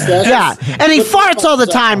crooked mustache. Yeah, and he farts all the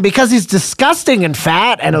time because he's disgusting and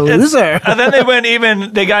fat and a loser. And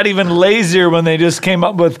then they got even lazier when they just came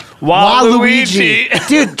up with Waluigi. Waluigi.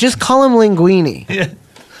 Dude, just call him Linguini. Yeah.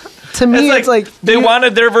 To me, it's like they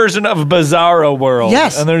wanted their version of Bizarro World.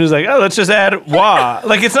 Yes. And they're just like, oh, let's just add Wa.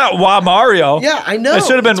 Like, it's not Wa Mario. Yeah, I know. It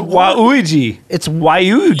should have been It's Wa. Waluigi. It's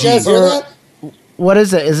Waiuigi. You guys hear that? What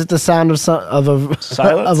is it? Is it the sound of Silence?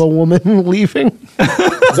 of a woman leaving?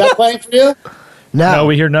 Is that playing for you? No,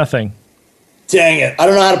 we hear nothing. Dang it. I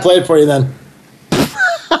don't know how to play it for you then.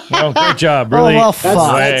 Oh, great job. Really, well, fuck.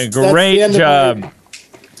 great That's the end of job.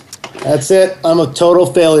 That's it. I'm a total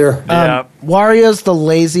failure. Yeah. Wario's the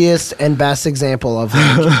laziest and best example of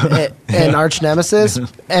an arch nemesis,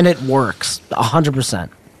 and it works 100%.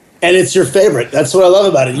 And it's your favorite. That's what I love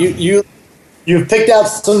about it. You've picked out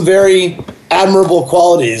some very admirable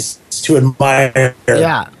qualities to admire.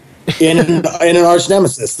 Yeah. in an arch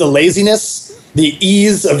nemesis, the laziness, the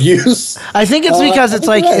ease of use. I think it's because it's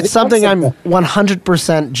like yeah, it's something I'm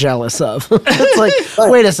 100% jealous of. It's like,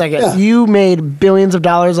 Right. wait a second, Yeah. you made billions of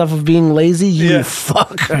dollars off of being lazy, you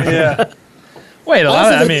fucker. Yeah. Wait, a lot.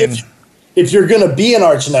 Also, I mean, if you're going to be an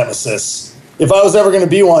arch nemesis, if I was ever going to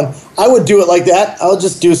be one, I would do it like that. I would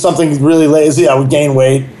just do something really lazy. I would gain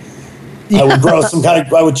weight. I would grow some kind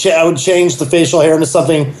of. I would change the facial hair into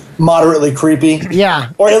something moderately creepy.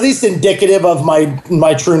 Yeah, Or at least indicative of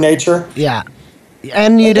my true nature. yeah.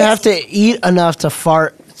 And you'd That's- have to eat enough to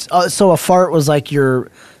fart. So a fart was like your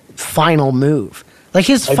final move. Like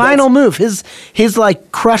his Like final move, his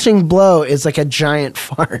like crushing blow is like a giant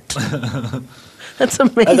fart. That's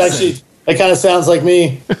amazing. That kind of sounds like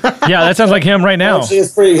me. yeah, that sounds like him right now. Actually,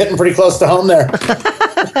 it's hitting pretty close to home there.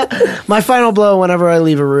 My final blow whenever I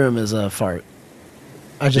leave a room is a fart.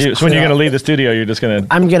 I just So when you're going to leave the studio, you're just going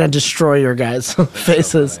to. I'm gonna destroy your guys'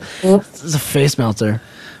 faces. It's a face melter.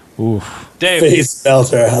 Dave. Face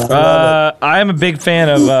melter. I love it. I'm a big fan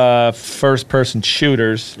of first-person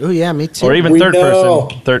shooters, Oh yeah, me too. or even We third-person, know.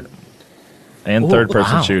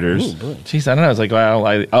 third-person wow. shooters. Ooh, boy. Jeez, I don't know. I was like,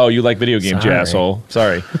 wow, you like video games, you Sorry. asshole.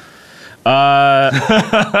 Sorry.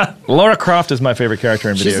 Lara Croft is my favorite character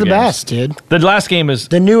in video She's the games. best, dude. The last game is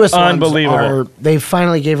The newest unbelievable. ones they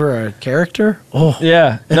finally gave her a character. Oh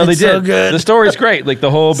Yeah, no, they It's did. so good. The story's great. Like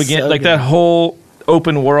the whole begin, So like good. that whole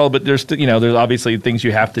open world. But there's there's obviously things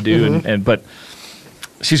you have to do, Mm-hmm. and but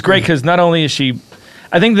she's great because not only is she,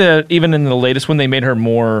 I think that even in the latest one they made her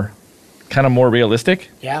more realistic,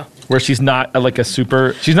 yeah. where she's not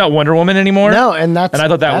she's not Wonder Woman anymore. No, and that's I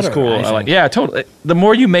thought that was better, cool. I think. Yeah, totally. The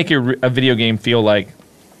more you make a video game feel like,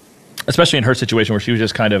 especially in her situation where she was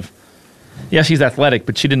just kind of, yeah, she's athletic,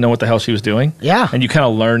 but she didn't know what the hell she was doing. Yeah. And you kind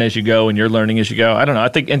of learn as you go, and you're learning as you go. I don't know. I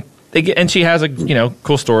think, and she has a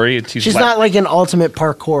cool story. She's not like an ultimate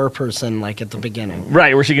parkour person like at the beginning.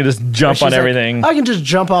 right where she can just jump She's on like, everything, I can just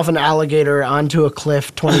jump off an alligator onto a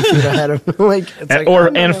cliff 20 feet ahead of me.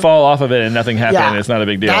 and fall off of it, and nothing happened. And it's not a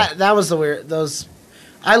big deal. That was the weird.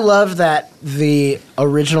 I love that the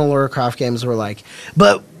original Lara Croft games were like,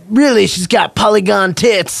 but really, she's got polygon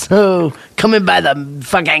tits. So come in by the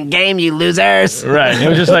fucking game, you losers. Right. It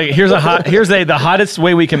was just like here's the hottest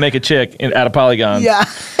way we can make a chick out of polygons. Yeah,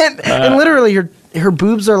 and literally, her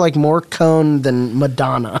boobs are like more coned than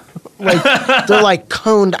Madonna. Like they're like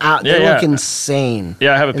coned out. They Yeah, look yeah. insane.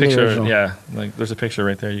 Yeah, I have a in the picture. original. Yeah, like there's a picture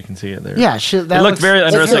right there. You can see it there. Yeah, that It looked looks very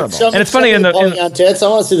that's interesting. terrible. And it's funny in the- polygon tits. I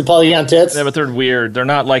want to see the polygon tits. Yeah, but they're weird. They're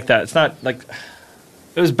not like that. It's not like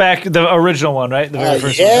It was back the original one, right? The very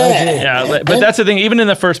first one. yeah. but that's the thing. Even in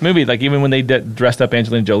the first movie, like even when they dressed up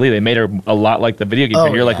Angelina Jolie, they made her a lot like the video game.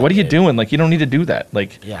 Oh, You're like, yeah, what are you dude. doing? Like you don't need to do that.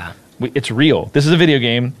 Like Yeah. it's real. This is a video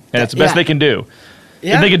game, and it's the best Yeah. they can do.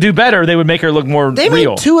 Yeah. If they could do better, they would make her look more They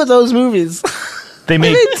real. made 2 of those movies. They They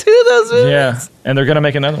made made 2 of those movies. yeah, and they're gonna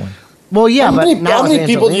make another one. Well, yeah, How but many, now how with many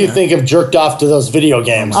people do you Angelina. think have jerked off to those video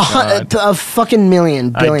games? A fucking million,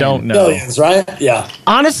 billion. I don't know. Billions, right? Yeah.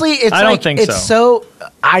 Honestly, it's I don't like think it's so.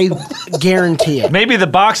 I guarantee it. Maybe the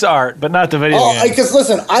box art, but not the video Oh, game. because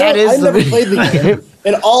listen, That is I've the never video played the game,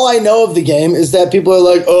 and all I know of the game is that people are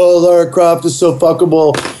like, "Oh, Lara Croft is so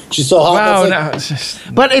fuckable. She's so hot." Wow, That's like, no, it's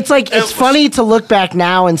just, But it's like it's funny to look back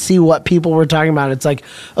now and see what people were talking about. It's like,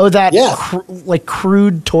 oh, that Yeah. like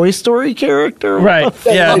crude Toy Story character, What Right.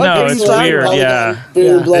 the Yeah, fuck no, are you it's talking weird, about? yeah. Boob,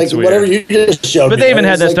 Yeah, like it's weird. whatever you just showed. but me. they even It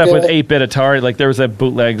had was that like, stuff with 8-bit Atari. Like there was that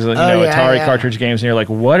bootlegs, yeah, Atari yeah. cartridge games, and you're like,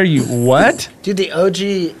 what are you? What? Dude, the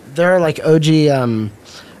OG, there are like OG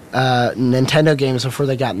Nintendo games before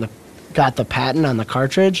they got the patent on the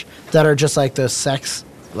cartridge that are just like those sex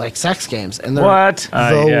games, and they're What?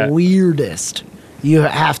 the Yeah. weirdest. You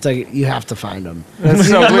have to find them. That's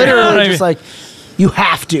so weird. Literally, just like you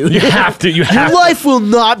have to. You have to. You Your have to. life will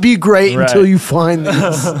not be great Right. until you find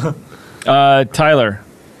these. Tyler.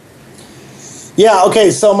 Yeah.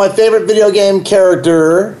 Okay. So my favorite video game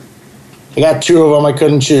character, I got 2 of them. I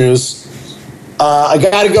couldn't choose. I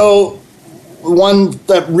got to go. One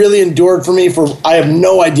that really endured for me I have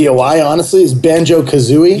no idea why. Honestly, is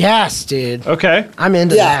Banjo-Kazooie. Yes, dude. Okay. I'm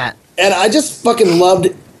into Yeah, that. and I just fucking loved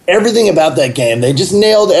everything about that game. They just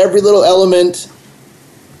nailed every little element.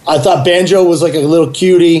 I thought Banjo was like a little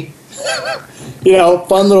cutie,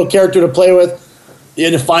 fun little character to play with. You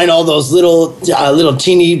had to find all those little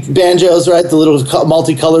teeny banjos, right? The little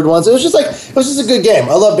multicolored ones. It was just like it was just a good game.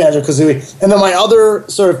 I love Banjo-Kazooie. And then my other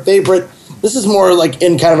sort of favorite, this is more like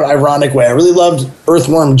in kind of an ironic way. I really loved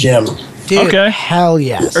Earthworm Jim. Dude, Okay. hell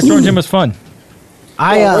yes. Earthworm Jim was fun.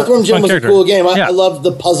 Earthworm Jim fun was character. a cool game. Yeah. I loved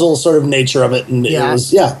the puzzle sort of nature of it, and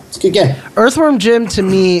it's a good game. Earthworm Jim, to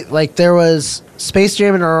me, like, there was Space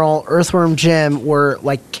Jam and Earl, Earthworm Jim were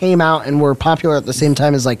like came out and were popular at the same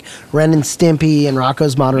time as like Ren and Stimpy and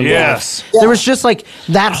Rocko's Modern Yes. Life. Yeah. There was just like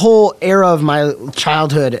that whole era of my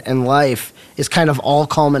childhood and life is kind of all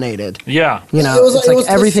culminated. Yeah. You know, it's like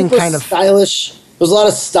everything super kind of stylish. There was a lot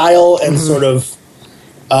of style and sort of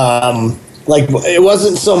like it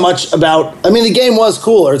wasn't so much about. I mean, the game was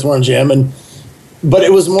cool, Earthworm Jim, but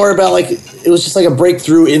it was more about like it was just like a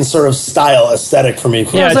breakthrough in sort of style aesthetic for me.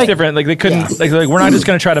 Yeah, it's like- different. Like they couldn't. Like we're not just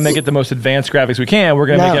going to try to make it the most advanced graphics we can. We're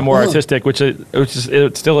going to No. make it more artistic, which is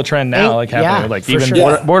it's still a trend now. Ain't- Like happening. yeah, Like for even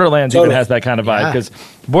sure. Borderlands Totally. even has that kind of vibe Yeah. because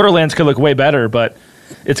Borderlands could look way better, but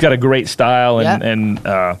it's got a great style Yeah. and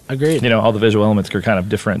Agreed. You know, all the visual elements are kind of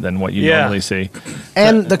different than what you Yeah. normally see.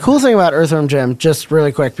 And the cool thing about Earthworm Jim, just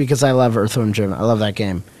really quick, because I love Earthworm Jim, I love that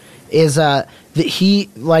game, is that he,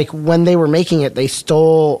 like, when they were making it, they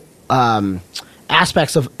stole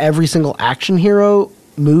aspects of every single action hero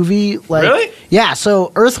movie. Like, Really? Yeah.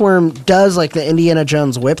 So Earthworm does like the Indiana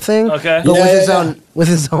Jones whip thing, Okay. but Yeah, with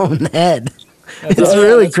his own head. It's right.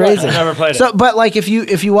 really That's right. crazy. I've never played it. So, but like if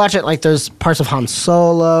you watch it, like there's parts of Han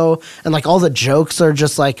Solo, and like all the jokes are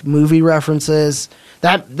just like movie references.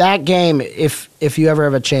 That game, if you ever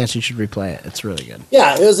have a chance, you should replay it. It's really good.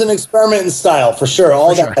 Yeah, it was an experiment in style for sure.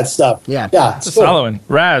 All that stuff. Yeah. yeah. It's cool. Solid one.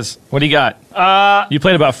 Raz, what do you got? You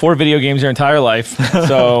played about 4 video games your entire life.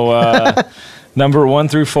 So number 1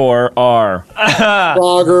 through 4 are.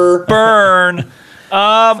 Frogger. Burn.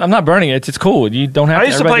 I'm not burning it. It's cool. You don't have. I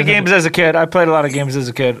used to everybody play doesn't- games as a kid. I played a lot of games as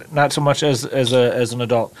a kid, not so much as an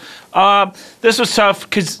adult. This was tough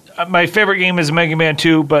because my favorite game is Mega Man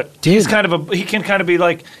 2, but he can kind of be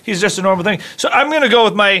like he's just a normal thing. So I'm gonna go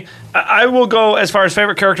with I will go as far as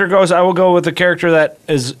favorite character goes. I will go with the character that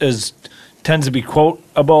is tends to be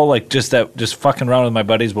quotable, like just fucking around with my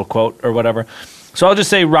buddies will quote or whatever. So I'll just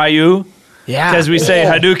say Ryu. Yeah. Because we say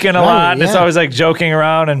Hadouken a lot, and it's yeah. always like joking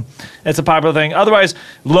around, and it's a popular thing. Otherwise,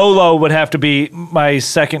 Lolo would have to be my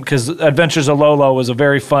second, because Adventures of Lolo was a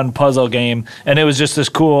very fun puzzle game, and it was just this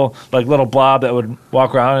cool like little blob that would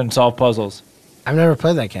walk around and solve puzzles. I've never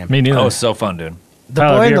played that game. Me neither. Oh, it was so fun, dude. The Tyler,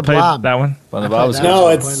 Boy have and you the ever played Blob. that one? Well, the played blob was that. good. No,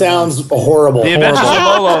 it sounds horrible. The Adventures of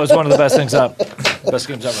Lolo is one of the best things up. Best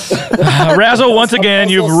games ever. Razzle, once again,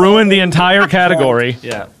 you've ruined the entire category.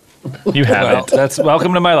 Yeah. You Well, haven't. that's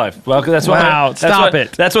welcome to my life. Welcome. That's what Wow, that's stop what-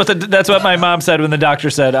 it. That's what my mom said when the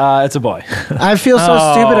doctor said it's a boy. I feel so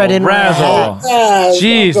stupid. I didn't Razzle. Yeah,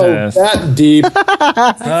 Jesus. don't go that deep.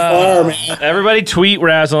 Far, man. Everybody tweet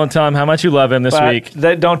Razzle and tell him how much you love him this But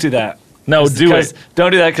week. don't do that. No, do Because- it.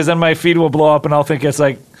 Don't do that because then my feed will blow up and I'll think it's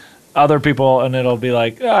like other people and it'll be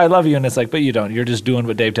like, I love you. And it's like, but you don't. You're just doing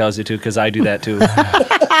what Dave tells you to because I do that too.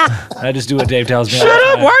 I just do what Dave tells me. Shut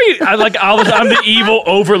up! Why are you? I'm the evil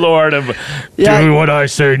overlord of Yeah. do what I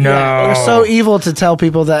say now. You're so evil to tell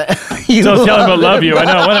people that you So tell him I love love you. I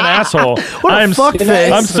know. What an asshole. What a I'm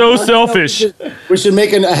fuckface. I'm so selfish. We should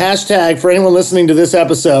make a hashtag for anyone listening to this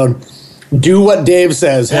episode. Do what Dave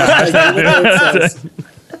says. Hashtag do what Dave says.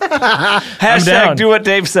 Hashtag down. do what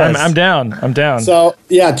Dave says. I'm down. I'm down. So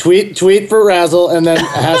yeah, tweet for Razzle and then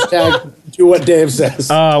hashtag do what Dave says.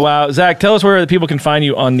 Oh wow, Zach, tell us where the people can find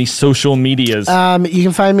you on the social medias. You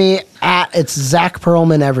can find me it's Zach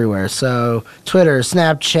Perlman everywhere. So Twitter,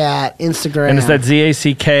 Snapchat, Instagram. and it's that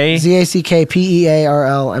ZACK.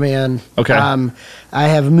 ZACKPEARLMAN. Okay. I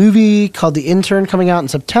have a movie called The Intern coming out in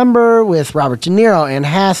September with Robert De Niro, Anne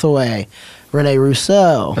Hathaway, Rene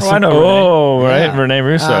Russo. I know Oh, right, Yeah. Rene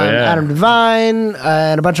Russo. Yeah. Adam Devine,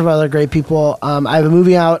 and a bunch of other great people. I have a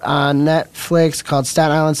movie out on Netflix called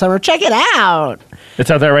Staten Island Summer. Check it out. It's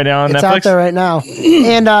out there right now on It's Netflix. out there right now.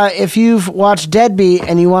 And if you've watched Deadbeat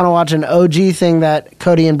and you want to watch an OG thing that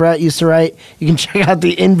Cody and Brett used to write, you can check out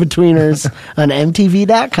The Inbetweeners on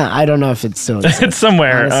MTV.com. I don't know if it's still exists, It's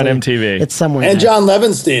somewhere honestly. on MTV. It's somewhere. And there. John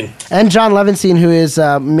Levinstein. And John Levinstein, who is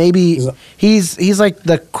maybe he's like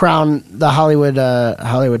the crown, the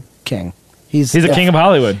Hollywood king. He's He's a king of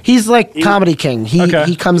Hollywood. He's like comedy king. Okay.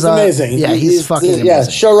 He comes He's up. amazing. Yeah, he's fucking yeah,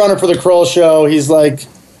 amazing. showrunner for the Kroll Show.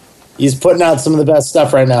 He's putting out some of the best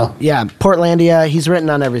stuff right now. Yeah, Portlandia. He's written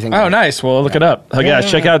on everything. Oh, nice. Well, look it up. Yeah,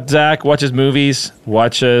 check out Zach. Watch his movies.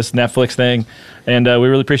 Watch his Netflix thing. And we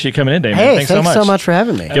really appreciate you coming in, Damon. Hey, thanks so much for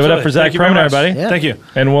having me. Give it up for Zach Perman, everybody. Yeah. Thank you.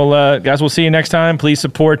 And guys, we'll see you next time. Please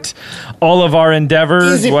support all of our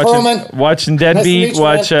endeavors. Easy, Perman. Watching Deadbeat.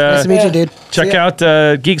 Nice to meet you, dude. Check out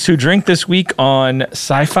Geeks Who Drink this week on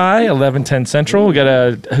Sci-Fi, 11:10 Central. We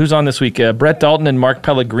got who's on this week? Brett Dalton and Mark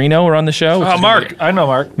Pellegrino are on the show. Mark. I know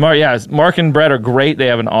Mark. Mark and Brett are great. They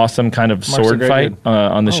have an awesome kind of sword fight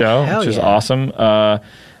on the show, which is awesome.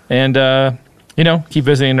 Keep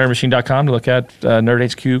visiting nerdmachine.com to look at Nerd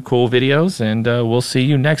HQ cool videos, and we'll see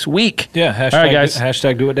you next week. Yeah, all right, guys.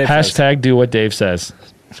 Hashtag do what Dave says. Hashtag do what Dave says.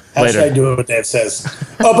 Hashtag do what Dave says.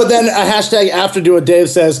 Oh, but then a hashtag after do what Dave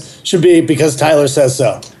says should be because Tyler says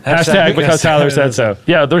so. Hashtag because Tyler said so.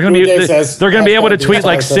 Yeah, they're gonna be able to tweet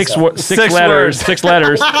like six letters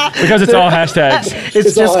because it's all hashtags.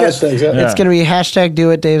 It's all hashtags. Yeah. It's gonna be hashtag do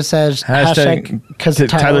what Dave says. Hashtag because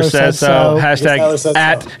Tyler says so. Hashtag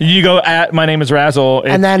at you go at my name is Razzle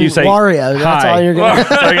and then you say Wario. That's all you're gonna.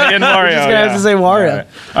 in Wario. You're just gonna have to say Wario.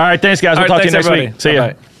 All right, thanks guys. We'll talk to you next week. See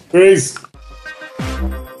ya. Peace.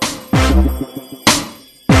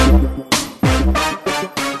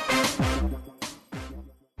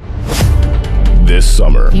 This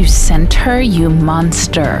summer, You sent her, you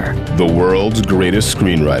monster. the world's greatest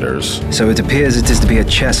screenwriters So it appears it is to be a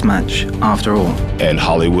chess match, after all. and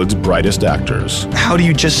Hollywood's brightest actors How do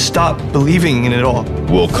you just stop believing in it all?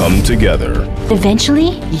 will come together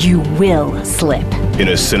Eventually, you will slip. in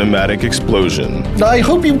a cinematic explosion I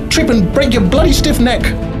hope you trip and break your bloody stiff neck.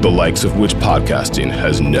 the likes of which podcasting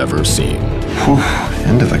has never seen.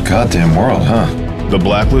 End of the goddamn world, huh? The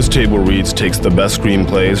Blacklist Table Reads takes the best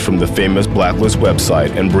screenplays from the famous Blacklist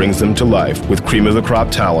website and brings them to life with cream of the crop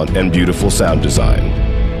talent and beautiful sound design.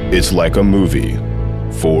 It's like a movie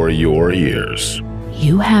for your ears.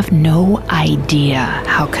 You have no idea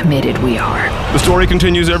how committed we are. The story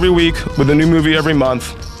continues every week with a new movie every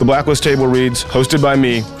month. The Blacklist Table Reads, hosted by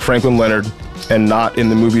me, Franklin Leonard, and not in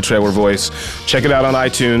the movie trailer voice. Check it out on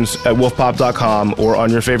iTunes, at wolfpop.com, or on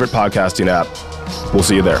your favorite podcasting app. We'll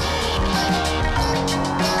see you there.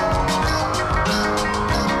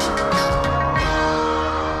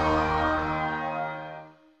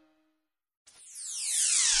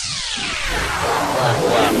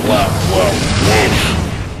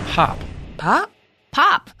 Pop. Pop?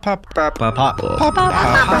 Pop. Pop. Pop. Pop. Pop.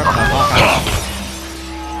 Pop.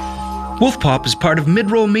 Wolf Pop is part of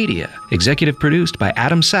Midroll Media, executive produced by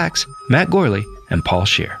Adam Sachs, Matt Gorley, and Paul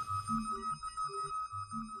Scheer.